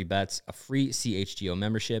 $2,000 in free bets, a free CHGO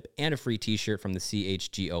membership, and a free t-shirt from the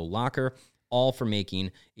CHGO locker, all for making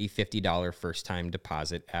a $50 first-time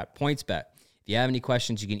deposit at PointsBet. If you have any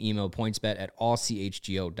questions, you can email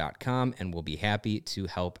pointsbet@allchgo.com, and we'll be happy to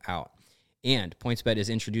help out. And PointsBet is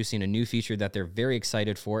introducing a new feature that they're very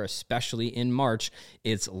excited for, especially in March.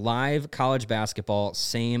 It's live college basketball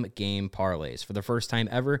same-game parlays. For the first time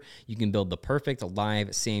ever, you can build the perfect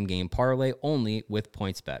live same-game parlay only with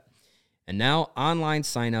PointsBet. And now, online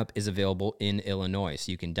sign-up is available in Illinois,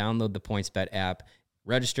 so you can download the PointsBet app,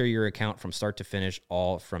 register your account from start to finish,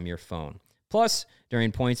 all from your phone. Plus,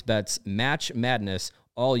 during PointsBet's Match Madness,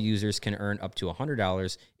 all users can earn up to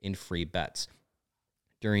 $100 in free bets.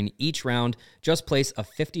 During each round, just place a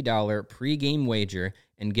 $50 pregame wager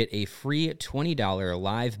and get a free $20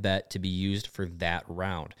 live bet to be used for that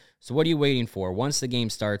round. So what are you waiting for? Once the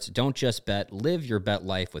game starts, don't just bet, live your bet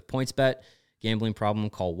life with PointsBet. Gambling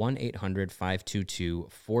problem, call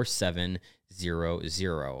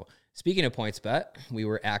 1-800-522-4700. Speaking of PointsBet, we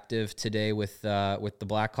were active today with the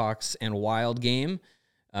Blackhawks and Wild game.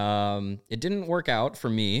 It didn't work out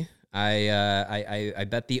for me. I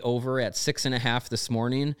bet the over at 6.5 this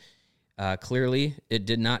morning. Clearly, it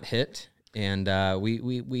did not hit, and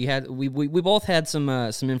we both had some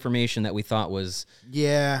information that we thought was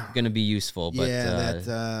going to be useful, but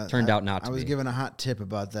turned out not to. I was given a hot tip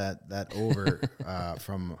about that over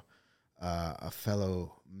from a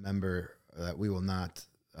fellow member that we will not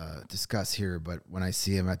discuss here. But when I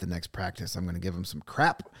see him at the next practice, I'm going to give him some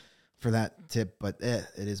crap for that tip, but it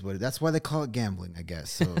is what that's why they call it gambling, I guess.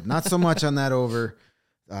 So not so much on that over,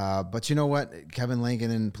 but you know what? Kevin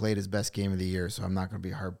Lankinen played his best game of the year, so I'm not going to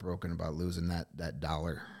be heartbroken about losing that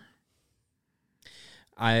dollar.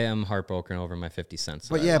 I am heartbroken over my 50 cents.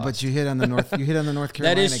 But yeah, but you hit on the North Carolina.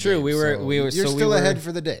 That is true. Game, we were still ahead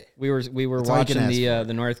for the day. We were watching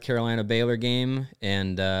the North Carolina Baylor game,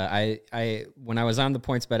 and I when I was on the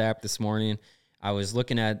PointsBet app this morning, I was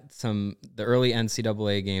looking at the early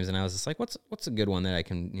NCAA games, and I was just like, what's a good one that I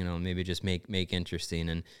can, maybe just make interesting?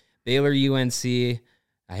 And Baylor UNC,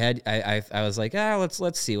 I was like,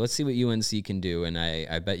 let's see what UNC can do, and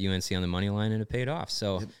I bet UNC on the money line, and it paid off.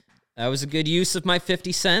 So that was a good use of my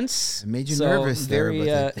 50 cents. It made you nervous there,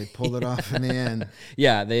 but they pulled it off in the end.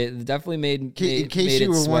 Yeah, they definitely made. In case you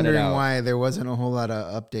were wondering why there wasn't a whole lot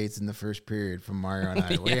of updates in the first period from Mario and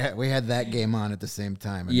I, we had that game on at the same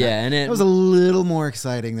time. And and it was a little more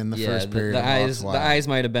exciting than the first period. The eyes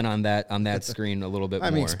might have been on that screen a little bit more.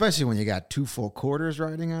 I mean, especially when you got 2 full quarters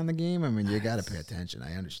riding on the game. I mean, you got to pay attention.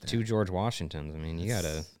 I understand. 2 George Washingtons. I mean,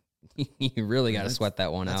 you really got to sweat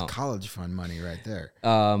that one out. That's college fund money right there.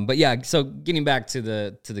 But yeah, so getting back to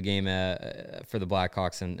the game for the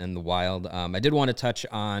Blackhawks and the Wild, I did want to touch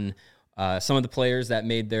on some of the players that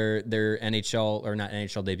made their NHL, or not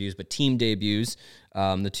NHL debuts, but team debuts.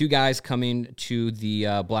 The 2 guys coming to the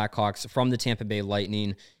Blackhawks from the Tampa Bay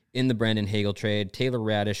Lightning in the Brandon Hagel trade, Taylor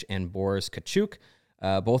Radish and Boris Tkachuk.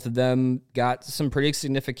 Both of them got some pretty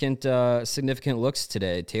significant looks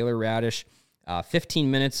today. Taylor Radish, 15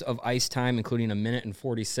 minutes of ice time, including 1 minute and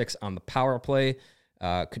 46 on the power play.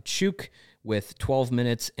 Tkachuk with 12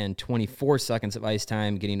 minutes and 24 seconds of ice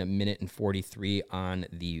time, getting 1 minute and 43 on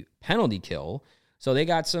the penalty kill. So they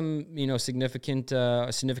got some, significant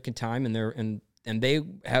time in there, and they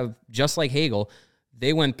have, just like Hagel,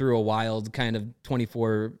 they went through a wild kind of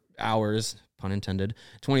 24 hours, pun intended,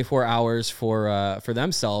 24 hours for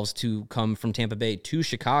themselves to come from Tampa Bay to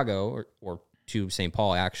Chicago or to St.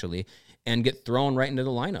 Paul actually, and get thrown right into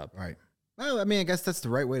the lineup. Right. Well, I mean, I guess that's the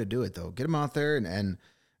right way to do it, though. Get them out there, and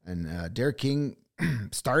Derek King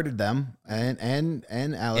started them, and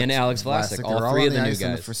Alex Vlasic, all 3 of the new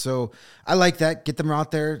guys. So I like that. Get them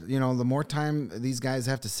out there. The more time these guys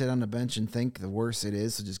have to sit on the bench and think, the worse it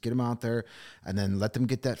is. So just get them out there, and then let them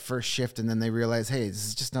get that first shift, and then they realize, hey, this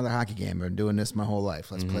is just another hockey game. I've been doing this my whole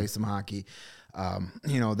life. Let's play some hockey.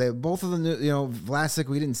 They both of the Vlasic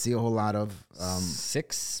we didn't see a whole lot of.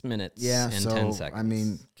 6 minutes and 10 seconds. I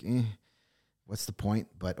mean, what's the point?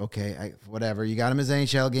 But okay, whatever. You got him his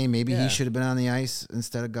NHL game. Maybe he should have been on the ice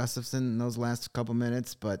instead of Gustafsson in those last couple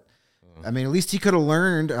minutes. But I mean, at least he could have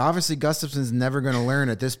learned. Obviously, Gustafsson's never going to learn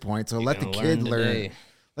at this point. So let the kid learn.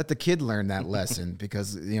 Let the kid learn that lesson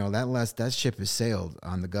because that ship has sailed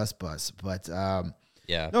on the Gus bus. But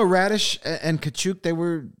no, Radish and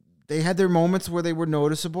Tkachuk, they had their moments where they were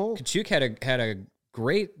noticeable. Tkachuk had a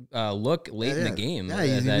great look late in the game.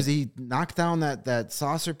 Yeah, he knocked down that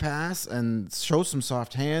saucer pass and showed some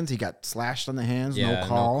soft hands. He got slashed on the hands, no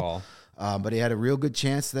call. But he had a real good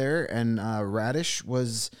chance there, and Radish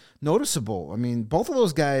was noticeable. I mean, both of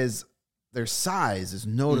those guys, their size is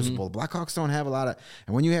noticeable. The Blackhawks don't have a lot of,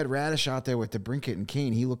 and when you had Radish out there with DeBrincat and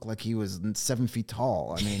Kane, he looked like he was 7 feet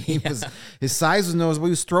tall. I mean, his size was noticeable.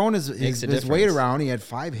 He was throwing his weight around. He had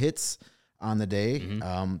 5 hits on the day,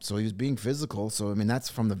 so he was being physical. So I mean, that's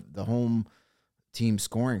from the home team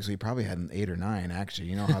scoring. So he probably had an 8 or 9. Actually,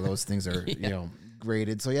 you know how those things are,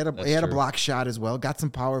 graded. So he had a block shot as well. Got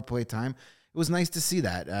some power play time. It was nice to see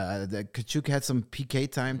that. Tkachuk had some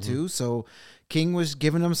PK time too. So King was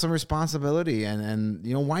giving him some responsibility, and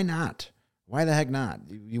why not? Why the heck not?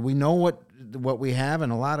 We know what we have,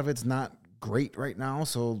 and a lot of it's not great right now.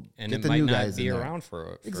 So and get it the might new not guys be in there. around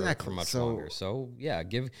for much longer. So yeah,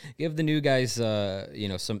 give the new guys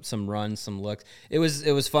some runs, some looks. It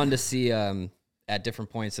was fun to see at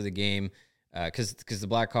different points of the game. Because the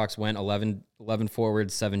Blackhawks went 11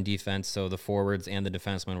 forwards, 7 defense, so the forwards and the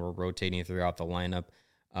defensemen were rotating throughout the lineup.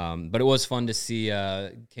 But it was fun to see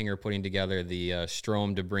Kinger putting together the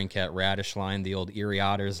Strome, DeBrincat, Radish line, the old Erie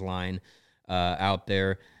Otters line out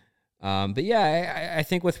there. But yeah, I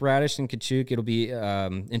think with Radish and Tkachuk, it'll be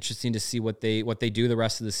interesting to see what they do the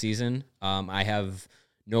rest of the season. I have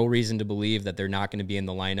no reason to believe that they're not going to be in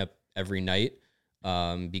the lineup every night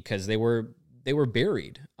because they were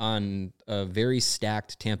buried on a very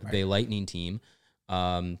stacked Tampa Bay Lightning team.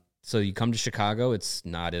 So you come to Chicago, it's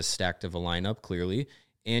not as stacked of a lineup, clearly,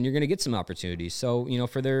 and you're going to get some opportunities. So,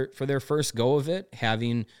 for their first go of it,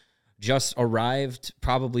 having just arrived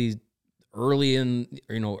probably early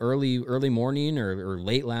early morning or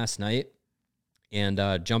late last night and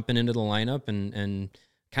jumping into the lineup and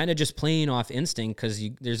kind of just playing off instinct because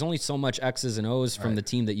there's only so much X's and O's from the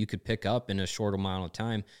team that you could pick up in a short amount of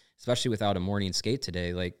time. Especially without a morning skate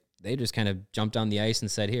today, like they just kind of jumped on the ice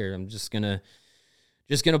and said, "Here, I'm just gonna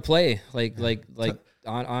play like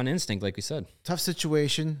on instinct, like we said." Tough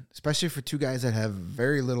situation, especially for 2 guys that have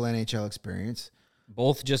very little NHL experience.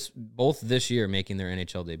 Both this year making their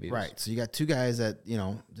NHL debuts. Right. So you got 2 guys that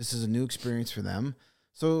this is a new experience for them.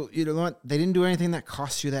 So you know what? They didn't do anything that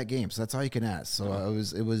cost you that game. So that's all you can ask. So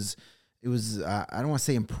it was It was I don't want to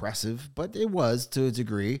say impressive, but it was to a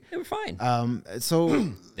degree. They were fine.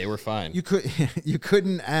 So they were fine. You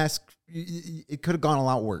couldn't ask. It could have gone a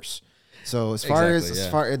lot worse. So as far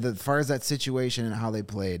as that situation and how they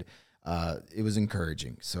played, it was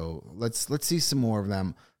encouraging. So let's see some more of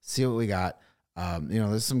them. See what we got.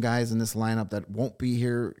 There's some guys in this lineup that won't be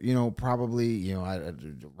here. Probably.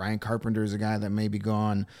 Ryan Carpenter is a guy that may be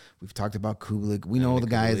gone. We've talked about Kubalik. We know the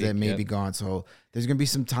guys that may be gone. So there's going to be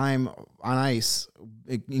some time on ice,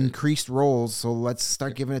 increased roles. So let's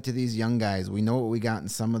start giving it to these young guys. We know what we got in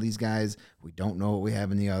some of these guys. We don't know what we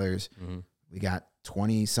have in the others. Mm-hmm. We got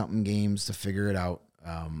 20-something games to figure it out.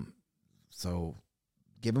 So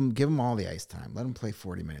give them all the ice time. Let them play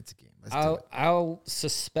 40 minutes a game. I'll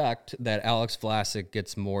suspect that Alex Vlasic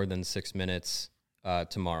gets more than 6 minutes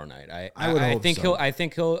tomorrow night. I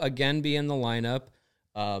think he'll again be in the lineup.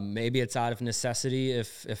 Maybe it's out of necessity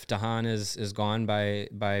if Dahan is gone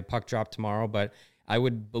by puck drop tomorrow, but I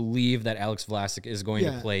would believe that Alex Vlasic is going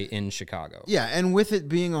to play in Chicago. Yeah, and with it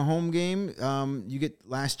being a home game, you get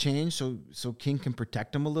last change, so King can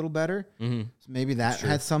protect him a little better. Mm-hmm. So maybe that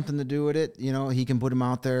had something to do with it. He can put him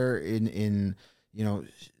out there in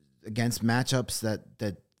against matchups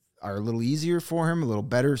that are a little easier for him, a little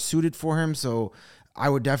better suited for him. So I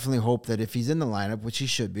would definitely hope that if he's in the lineup, which he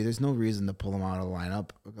should be, there's no reason to pull him out of the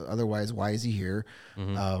lineup. Otherwise, why is he here?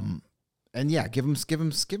 Mm-hmm.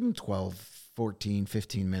 Give him 12, 14,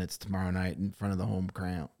 15 minutes tomorrow night in front of the home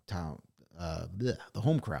crowd. The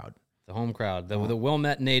home crowd. The home crowd, the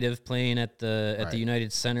Wilmette native playing at the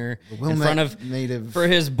United Center in front of native for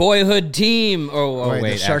his boyhood team.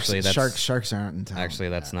 Wait, Sharks aren't in town. Actually,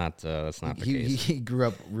 that's not the case. He grew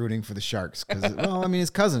up rooting for the Sharks because his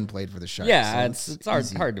cousin played for the Sharks. Yeah, so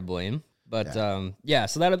it's hard to blame, but so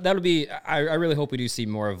that'll be. I really hope we do see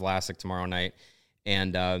more of Vlasic tomorrow night,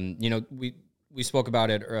 and we spoke about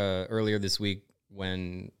it earlier this week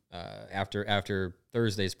when after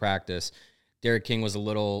Thursday's practice. Derek King was a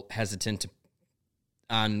little hesitant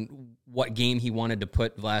on what game he wanted to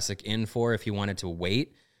put Vlasic in for, if he wanted to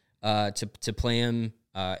wait to play him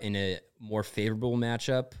in a more favorable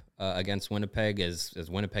matchup against Winnipeg, as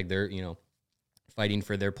Winnipeg, they're fighting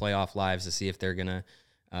for their playoff lives to see if they're going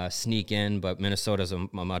to sneak in, but Minnesota's a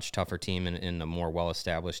much tougher team and a more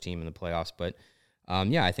well-established team in the playoffs. But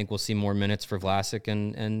I think we'll see more minutes for Vlasic,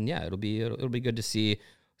 and it'll be good to see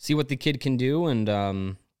what the kid can do.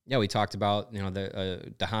 And we talked about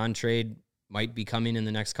the Dahan trade might be coming in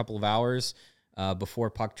the next couple of hours before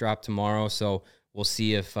puck drop tomorrow. So we'll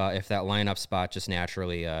see if that lineup spot just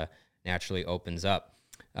naturally opens up.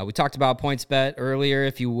 We talked about PointsBet earlier.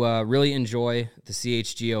 If you really enjoy the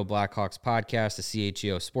CHGO Blackhawks podcast, the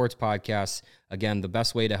CHGO Sports podcast, again, the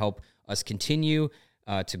best way to help us continue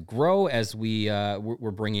to grow as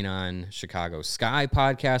we're bringing on Chicago Sky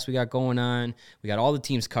podcast we got going on. We got all the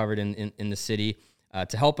teams covered in the city.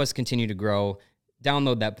 To help us continue to grow,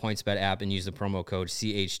 download that PointsBet app and use the promo code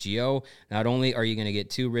CHGO. Not only are you going to get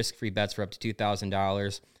 2 risk-free bets for up to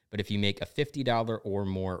 $2,000, but if you make a $50 or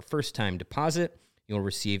more first-time deposit, you'll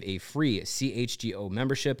receive a free CHGO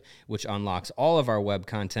membership, which unlocks all of our web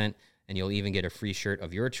content, and you'll even get a free shirt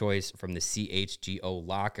of your choice from the CHGO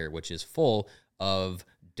Locker, which is full of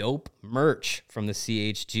dope merch from the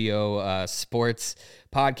CHGO Sports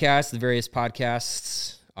podcast, the various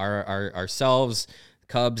podcasts, ourselves,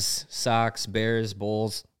 Cubs, Sox, Bears,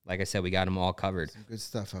 Bulls. Like I said, we got them all covered. Some good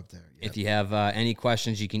stuff up there. Yep. If you have any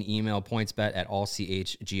questions, you can email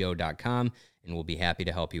pointsbet@allchgo.com, and we'll be happy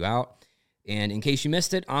to help you out. And in case you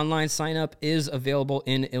missed it, online sign-up is available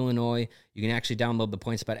in Illinois. You can actually download the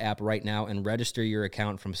PointsBet app right now and register your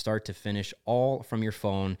account from start to finish, all from your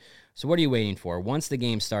phone. So what are you waiting for? Once the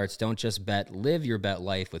game starts, don't just bet. Live your bet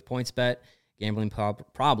life with PointsBet. Gambling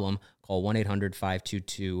problem, call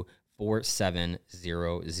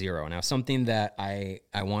 1-800-522-4700. Now, something that I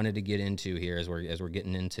wanted to get into here as we're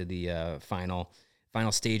getting into the final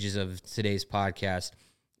stages of today's podcast,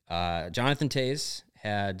 Jonathan Toews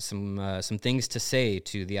had some things to say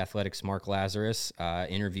to the Athletics' Mark Lazarus.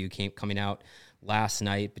 Interview coming out last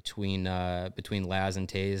night between Laz and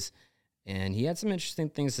Toews, and he had some interesting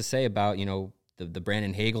things to say about the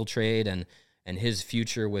Brandon Hagel trade and his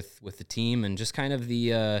future with the team, and just kind of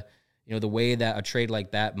the way that a trade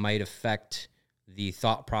like that might affect the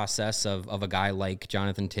thought process of a guy like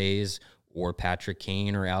Jonathan Toews or Patrick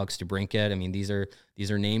Kane or Alex DeBrincat. I mean, these are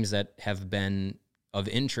names that have been of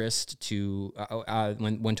interest to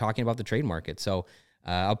when talking about the trade market. So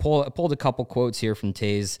I pulled a couple quotes here from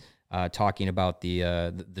Toews talking about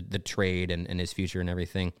the trade and his future and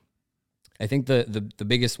everything. I think the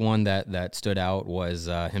biggest one that stood out was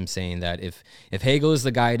him saying that if Hagel is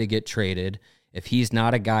the guy to get traded If he's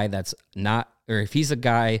not a guy that's not, or if he's a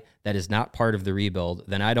guy that is not part of the rebuild,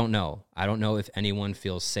 then I don't know. I don't know if anyone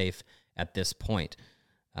feels safe at this point.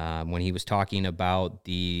 When he was talking about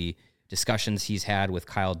the discussions he's had with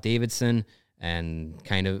Kyle Davidson, and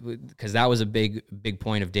kind of, because that was a big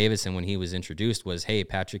point of Davidson when he was introduced, was, hey,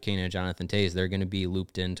 Patrick Kane and Jonathan Toews, they're going to be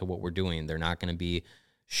looped into what we're doing. They're not going to be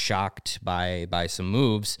shocked by some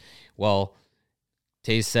moves. Well,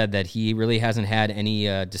 Toews said that he really hasn't had any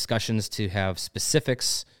discussions to have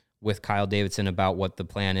specifics with Kyle Davidson about what the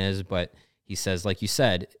plan is, but he says, like you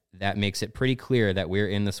said, that makes it pretty clear that we're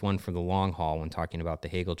in this one for the long haul when talking about the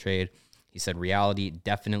Hagel trade. He said reality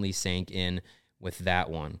definitely sank in with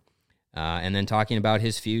that one. And then talking about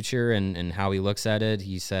his future and how he looks at it,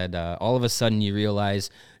 he said, all of a sudden you realize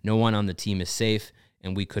no one on the team is safe,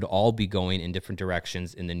 and we could all be going in different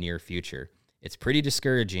directions in the near future. It's pretty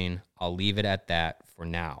discouraging. I'll leave it at that for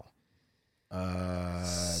now.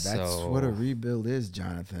 That's what a rebuild is,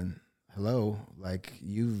 Jonathan. Hello. Like,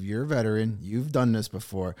 you're a veteran. You've done this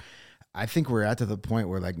before. I think we're at to the point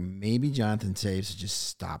where, like, maybe Jonathan Toews should just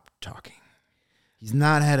stop talking. He's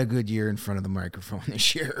not had a good year in front of the microphone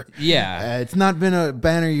this year. Yeah. It's not been a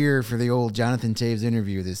banner year for the old Jonathan Toews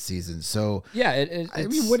interview this season. So, yeah, I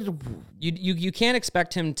mean, what you can't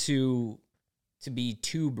expect him to be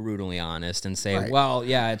too brutally honest and say, right. Well,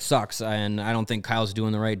 yeah, it sucks, and I don't think Kyle's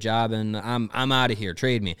doing the right job, and I'm out of here.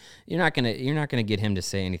 Trade me. You're not gonna get him to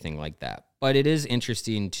say anything like that. But it is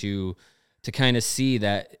interesting to kind of see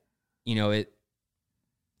that, you know,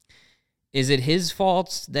 is it his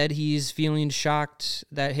fault that he's feeling shocked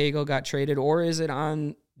that Hagel got traded, or is it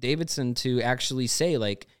on Davidson to actually say,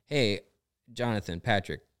 like, hey, Jonathan,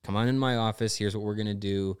 Patrick, come on in my office. Here's what we're going to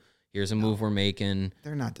do. Here's a move we're making.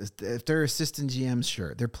 They're not. If they're assistant GMs,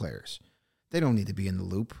 sure, they're players. They don't need to be in the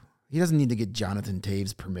loop. He doesn't need to get Jonathan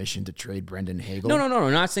Toews' permission to trade Brendan Hagel. No.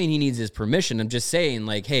 I'm not saying he needs his permission. I'm just saying,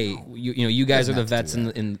 like, hey, you guys are the vets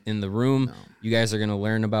in the room. No. You guys are going to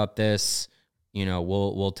learn about this. You know,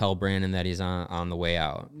 we'll tell Brandon that he's on the way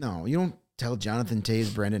out. No, you don't tell Jonathan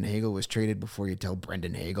Toews Brendan Hagel was traded before you tell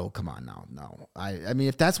Brendan Hagel. Come on now. No. I mean,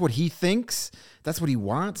 if that's what he thinks, that's what he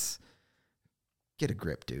wants, get a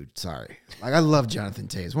grip, dude. Sorry. Like, I love Jonathan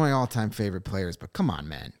Toews, one of my all-time favorite players, but come on,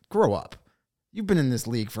 man. Grow up. You've been in this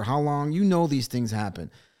league for how long? You know these things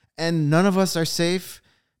happen. And none of us are safe.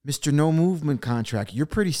 Mr. No Movement contract, you're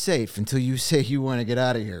pretty safe until you say you want to get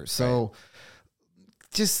out of here. So... Right.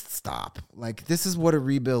 Just stop. Like, this is what a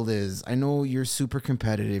rebuild is. I know you're super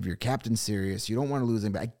competitive. You're captain serious. You don't want to lose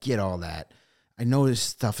anybody. I get all that. I know this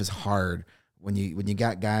stuff is hard when you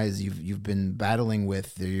got guys you've been battling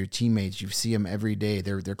with. They're your teammates. You see them every day.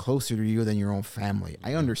 They're closer to you than your own family.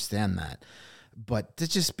 I understand that. But to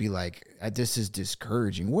just be like, this is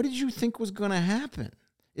discouraging. What did you think was going to happen?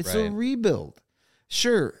 It's a rebuild.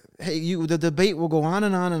 Sure. Hey, the debate will go on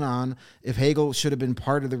and on and on if Hagel should have been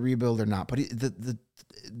part of the rebuild or not. But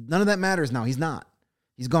none of that matters now. He's not.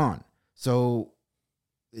 He's gone. So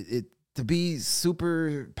to be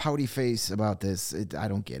super pouty face about this, I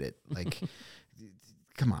don't get it. Like,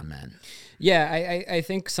 come on, man. Yeah, I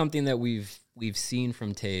think something that we've seen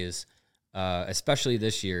from Toews, especially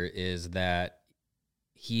this year, is that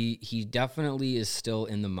he definitely is still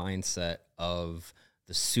in the mindset of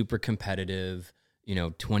the super competitive,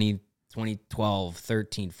 2012,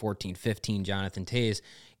 13, 14, 15 Jonathan Toews.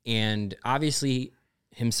 And obviously,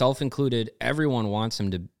 himself included, everyone wants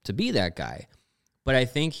him to be that guy. But I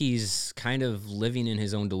think he's kind of living in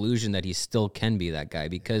his own delusion that he still can be that guy,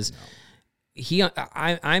 because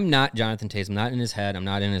I'm not Jonathan Toews. I'm not in his head. I'm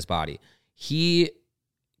not in his body. He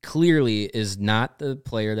clearly is not the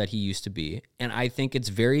player that he used to be. And I think it's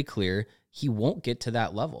very clear he won't get to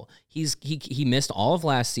that level. He missed all of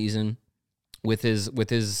last season with his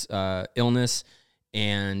illness,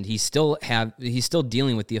 and he's still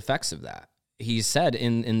dealing with the effects of that. He said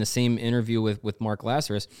in the same interview with Mark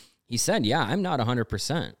Lazarus, he said, yeah, I'm not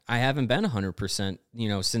 100%. I haven't been 100%,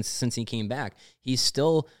 since he came back. He's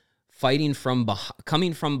still fighting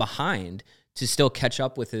coming from behind to still catch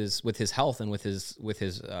up with his health and with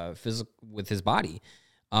his body.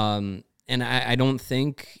 And I don't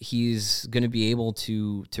think he's going to be able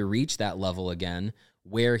to reach that level again,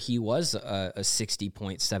 where he was a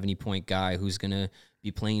 60-point, 70-point guy who's going to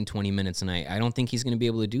be playing 20 minutes a night. I don't think he's going to be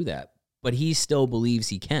able to do that, but he still believes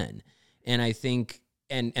he can. And I think,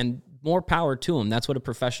 and more power to him. That's what a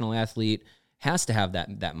professional athlete has to have, that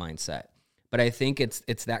mindset. But I think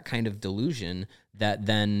it's that kind of delusion that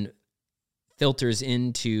then filters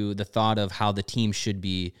into the thought of how the team should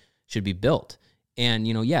be built. And,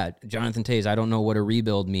 Jonathan Toews, I don't know what a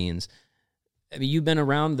rebuild means. I mean, you've been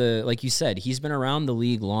around like you said, he's been around the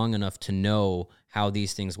league long enough to know how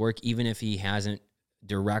these things work, even if he hasn't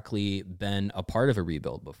directly been a part of a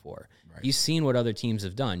rebuild before. Right. He's seen what other teams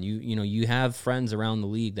have done. You have friends around the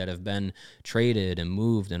league that have been traded and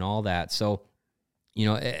moved and all that. So,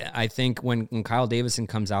 I think when Kyle Davidson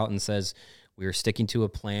comes out and says, we are sticking to a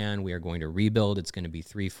plan, we are going to rebuild, it's going to be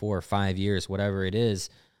 3, 4, 5 years, whatever it is,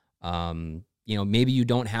 maybe you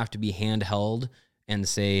don't have to be handheld and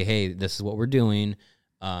say, hey, this is what we're doing.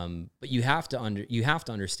 But you have to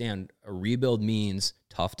understand a rebuild means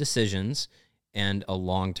tough decisions and a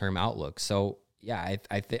long-term outlook. So yeah,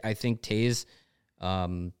 I think Tays,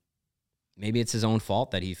 maybe it's his own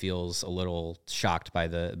fault that he feels a little shocked by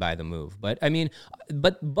the move. But I mean,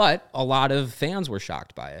 but a lot of fans were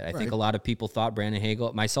shocked by it. I think a lot of people thought Brandon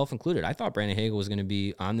Hagel, myself included, I thought Brandon Hagel was going to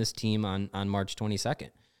be on this team on March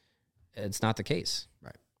 22nd. It's not the case.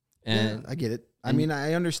 Right. And I get it. I mean,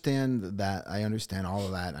 I understand that. I understand all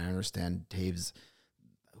of that. I understand Taves,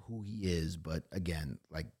 who he is. But again,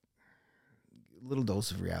 like, a little dose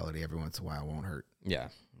of reality every once in a while won't hurt. Yeah.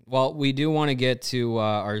 Well, we do want to get to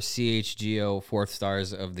our CHGO 4th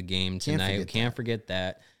stars of the game tonight. Can't forget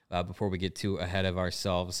that before we get too ahead of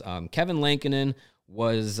ourselves. Kevin Lankinen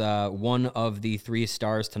was one of the 3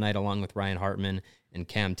 stars tonight, along with Ryan Hartman and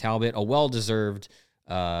Cam Talbot. A well-deserved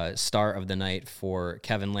star of the night for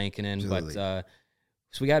Kevin Lankinen. Absolutely. But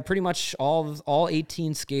so we got pretty much all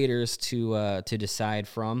 18 skaters to decide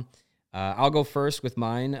from. I'll go first with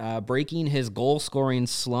mine. Breaking his goal-scoring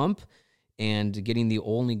slump and getting the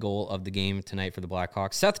only goal of the game tonight for the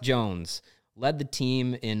Blackhawks. Seth Jones led the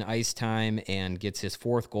team in ice time and gets his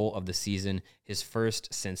 4th goal of the season, his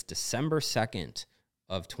first since December 2nd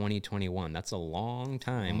of 2021. That's a long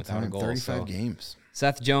time without a goal. 35 games.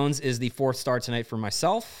 Seth Jones is the 4th star tonight for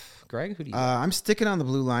myself. Greg, who do you got? I'm sticking on the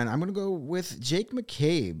blue line. I'm going to go with Jake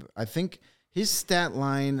McCabe. I think his stat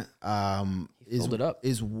line is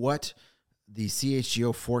what the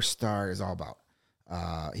CHGO 4-star is all about.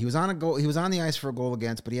 He was on a goal. He was on the ice for a goal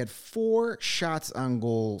against, but he had 4 shots on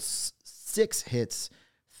goal, 6 hits,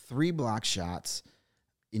 3 block shots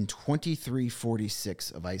in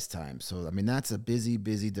 23:46 of ice time. So, I mean, that's a busy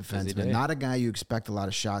defenseman. Not a guy you expect a lot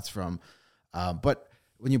of shots from. But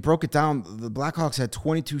when you broke it down, the Blackhawks had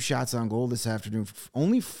 22 shots on goal this afternoon,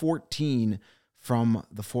 only 14 from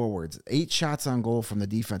the forwards, 8 shots on goal from the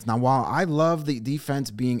defense. Now, while I love the defense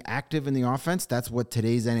being active in the offense, that's what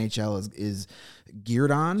today's NHL is geared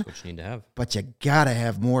on. That's what you need to have. But you got to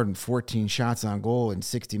have more than 14 shots on goal in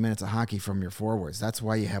 60 minutes of hockey from your forwards. That's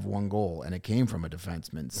why you have 1 goal, and it came from a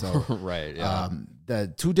defenseman. So, right, yeah.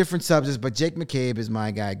 The 2 different subs, but Jake McCabe is my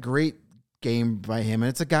guy. Great game by him, and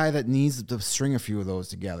it's a guy that needs to string a few of those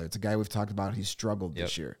together. It's a guy we've talked about. He's struggled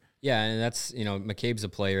this year. Yeah, and that's, McCabe's a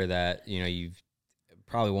player that, you've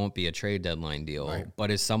probably won't be a trade deadline deal, right,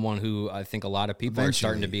 but is someone who I think a lot of people are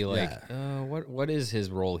starting to be like, what is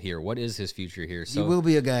his role here? What is his future here? So he will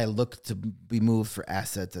be a guy looked to be moved for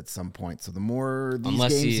assets at some point. So the more these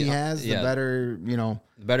games he has, the better,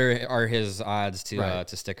 the better are his odds to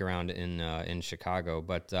stick around in Chicago.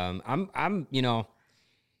 But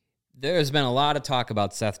there's been a lot of talk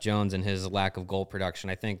about Seth Jones and his lack of goal production.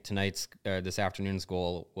 I think this afternoon's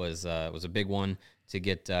goal was a big one to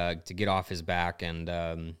get off his back, and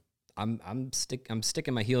I'm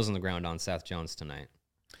sticking my heels in the ground on Seth Jones tonight.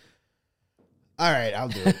 All right, I'll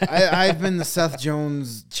do it. I've been the Seth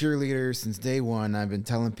Jones cheerleader since day one. I've been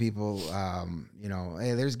telling people,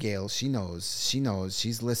 hey, there's Gail. She knows.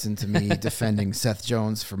 She's listened to me defending Seth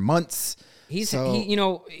Jones for months. He's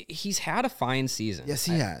had a fine season. Yes,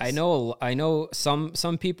 he has. I know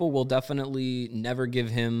some people will definitely never give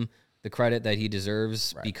him the credit that he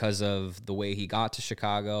deserves because of the way he got to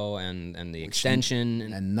Chicago and the extension.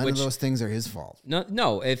 And none of those things are his fault.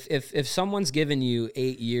 No. If someone's given you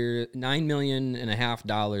 $9.5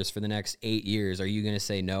 million for the next 8 years, are you going to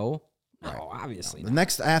say no? No, obviously. No. The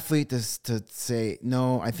next athlete to say,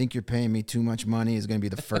 no, I think you're paying me too much money is going to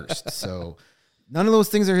be the first. So none of those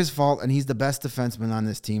things are his fault, and he's the best defenseman on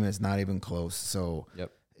this team, and it's not even close. So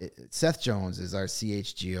Seth Jones is our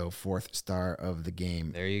CHGO 4th star of the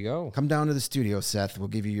game. There you go. Come down to the studio, Seth. We'll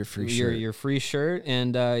give you your free shirt. Your free shirt,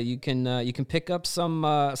 and you can pick up some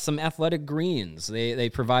athletic greens. They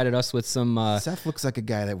provided us with some. Seth looks like a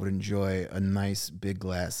guy that would enjoy a nice big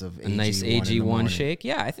glass of AG1 nice AG1 shake.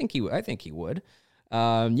 Yeah, I think he would.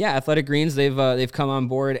 Athletic Greens, they've come on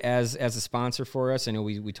board as a sponsor for us. I know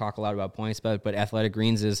we talk a lot about points, but Athletic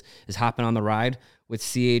Greens is hopping on the ride with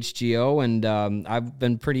CHGO, and I've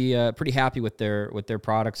been pretty happy with their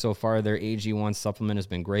product so far. Their AG1 supplement has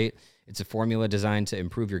been great. It's a formula designed to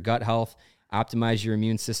improve your gut health, optimize your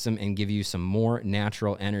immune system, and give you some more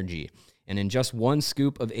natural energy. And in just one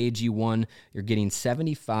scoop of AG1, you're getting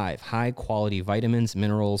 75 high-quality vitamins,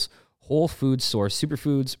 minerals, whole food source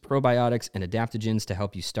superfoods, probiotics, and adaptogens to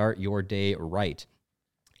help you start your day right.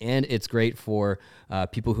 And it's great for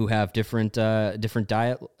people who have different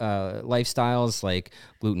diet lifestyles, like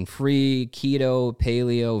gluten-free, keto,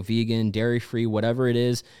 paleo, vegan, dairy-free, whatever it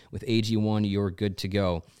is. With AG1, you're good to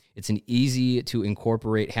go. It's an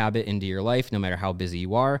easy-to-incorporate habit into your life, no matter how busy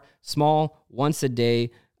you are. Small, once a day,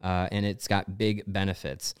 and it's got big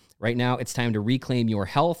benefits. Right now, it's time to reclaim your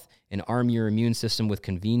health and arm your immune system with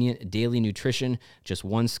convenient daily nutrition. Just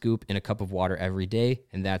one scoop in a cup of water every day,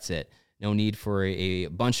 and that's it. No need for a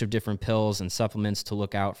bunch of different pills and supplements to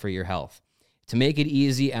look out for your health. To make it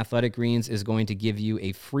easy, Athletic Greens is going to give you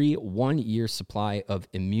a free 1-year supply of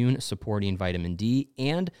immune-supporting vitamin D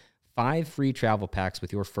and 5 free travel packs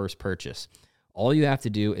with your first purchase. All you have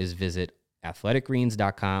to do is visit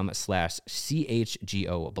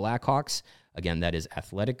athleticgreens.com/CHGO Blackhawks. Again, that is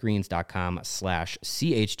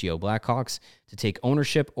athleticgreens.com/CHGO Blackhawks to take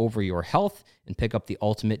ownership over your health and pick up the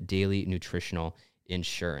ultimate daily nutritional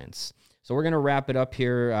insurance. So we're going to wrap it up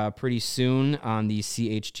here pretty soon on the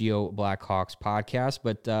CHGO Blackhawks podcast,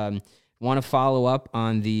 but want to follow up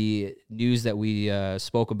on the news that we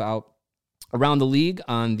spoke about around the league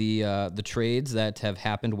on the trades that have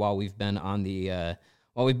happened while we've been on the air.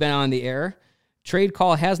 Trade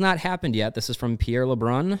call has not happened yet. This is from Pierre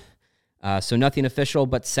LeBrun. So nothing official,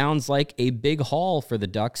 but sounds like a big haul for the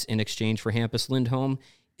Ducks in exchange for Hampus Lindholm.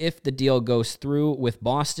 If the deal goes through with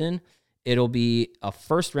Boston, it'll be a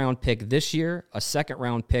first-round pick this year, a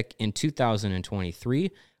second-round pick in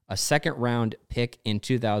 2023, a second-round pick in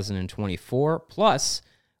 2024, plus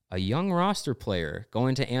a young roster player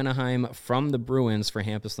going to Anaheim from the Bruins for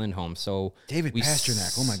Hampus Lindholm. So David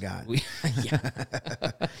Pastrnak. Oh my God,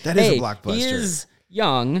 that is a blockbuster. He is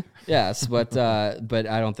young, yes, but I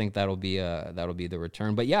don't think that'll be the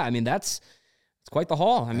return. But yeah, I mean it's quite the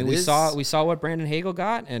haul. I mean we saw what Brandon Hagel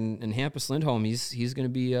got, and Hampus Lindholm. He's going to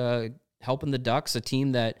be helping the Ducks, a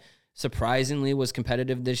team that surprisingly was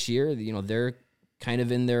competitive this year. You know, they're kind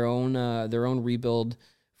of in their own rebuild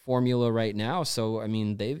formula right now. So I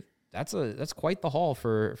mean that's quite the haul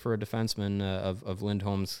for a defenseman of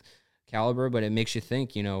Lindholm's caliber. But it makes you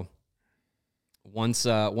think, you know, once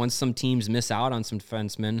some teams miss out on some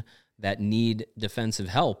defensemen that need defensive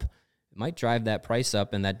help, it might drive that price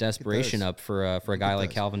up and that desperation up for a guy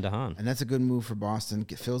like Calvin DeHaan. And that's a good move for Boston.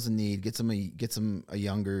 Fills a need, gets them a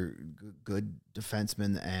younger, good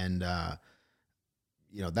defenseman, and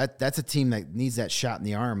you know that's a team that needs that shot in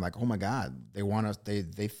the arm. Like, oh my God, they want us.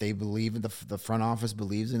 They believe the front office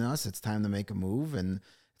believes in us. It's time to make a move, and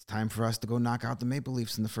it's time for us to go knock out the Maple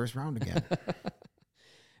Leafs in the first round again.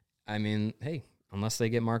 I mean, hey, unless they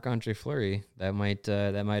get Marc-Andre Fleury, that might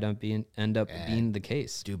end up being the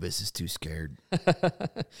case. Dubas is too scared.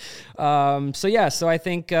 So I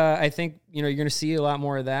think you know you're going to see a lot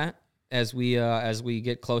more of that as we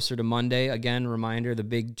get closer to Monday. Again, reminder: the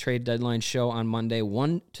big trade deadline show on Monday,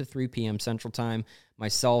 1 to 3 p.m. Central Time.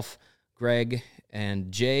 Myself, Greg,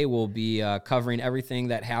 and Jay will be covering everything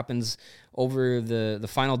that happens over the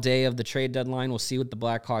final day of the trade deadline. We'll see what the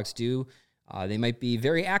Blackhawks do. They might be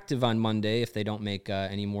very active on Monday if they don't make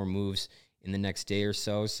any more moves in the next day or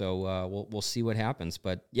so. So we'll see what happens.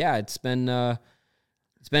 But yeah, it's been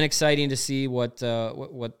exciting to see what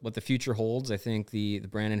the future holds. I think the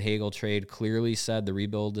Brandon Hagel trade clearly said the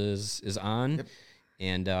rebuild is on, yep.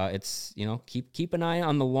 And it's, you know, keep an eye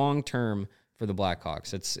on the long term for the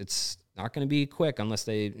Blackhawks. It's not going to be quick unless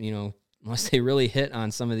they really hit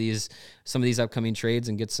on some of these upcoming trades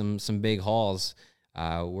and get some big hauls.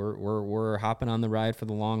 We're hopping on the ride for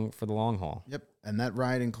the long haul. Yep, and that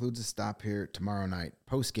ride includes a stop here tomorrow night,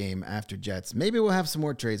 post game after Jets. Maybe we'll have some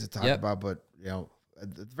more trades to talk about, but you know,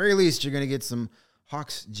 at the very least, you're going to get some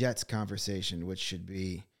Hawks Jets conversation, which should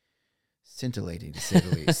be scintillating to say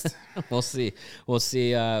the least. We'll see. We'll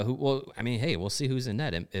see. We'll see who's in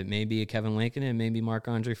net. It may be Kevin Lincoln, it may be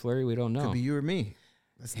Marc-Andre Fleury. We don't know. Could be you or me.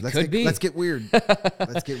 Let's get weird.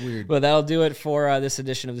 Let's get weird. Well, that'll do it for this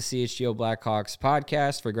edition of the CHGO Blackhawks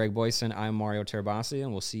podcast. For Greg Boyson, I'm Mario Terabasi,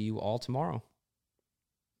 and we'll see you all tomorrow.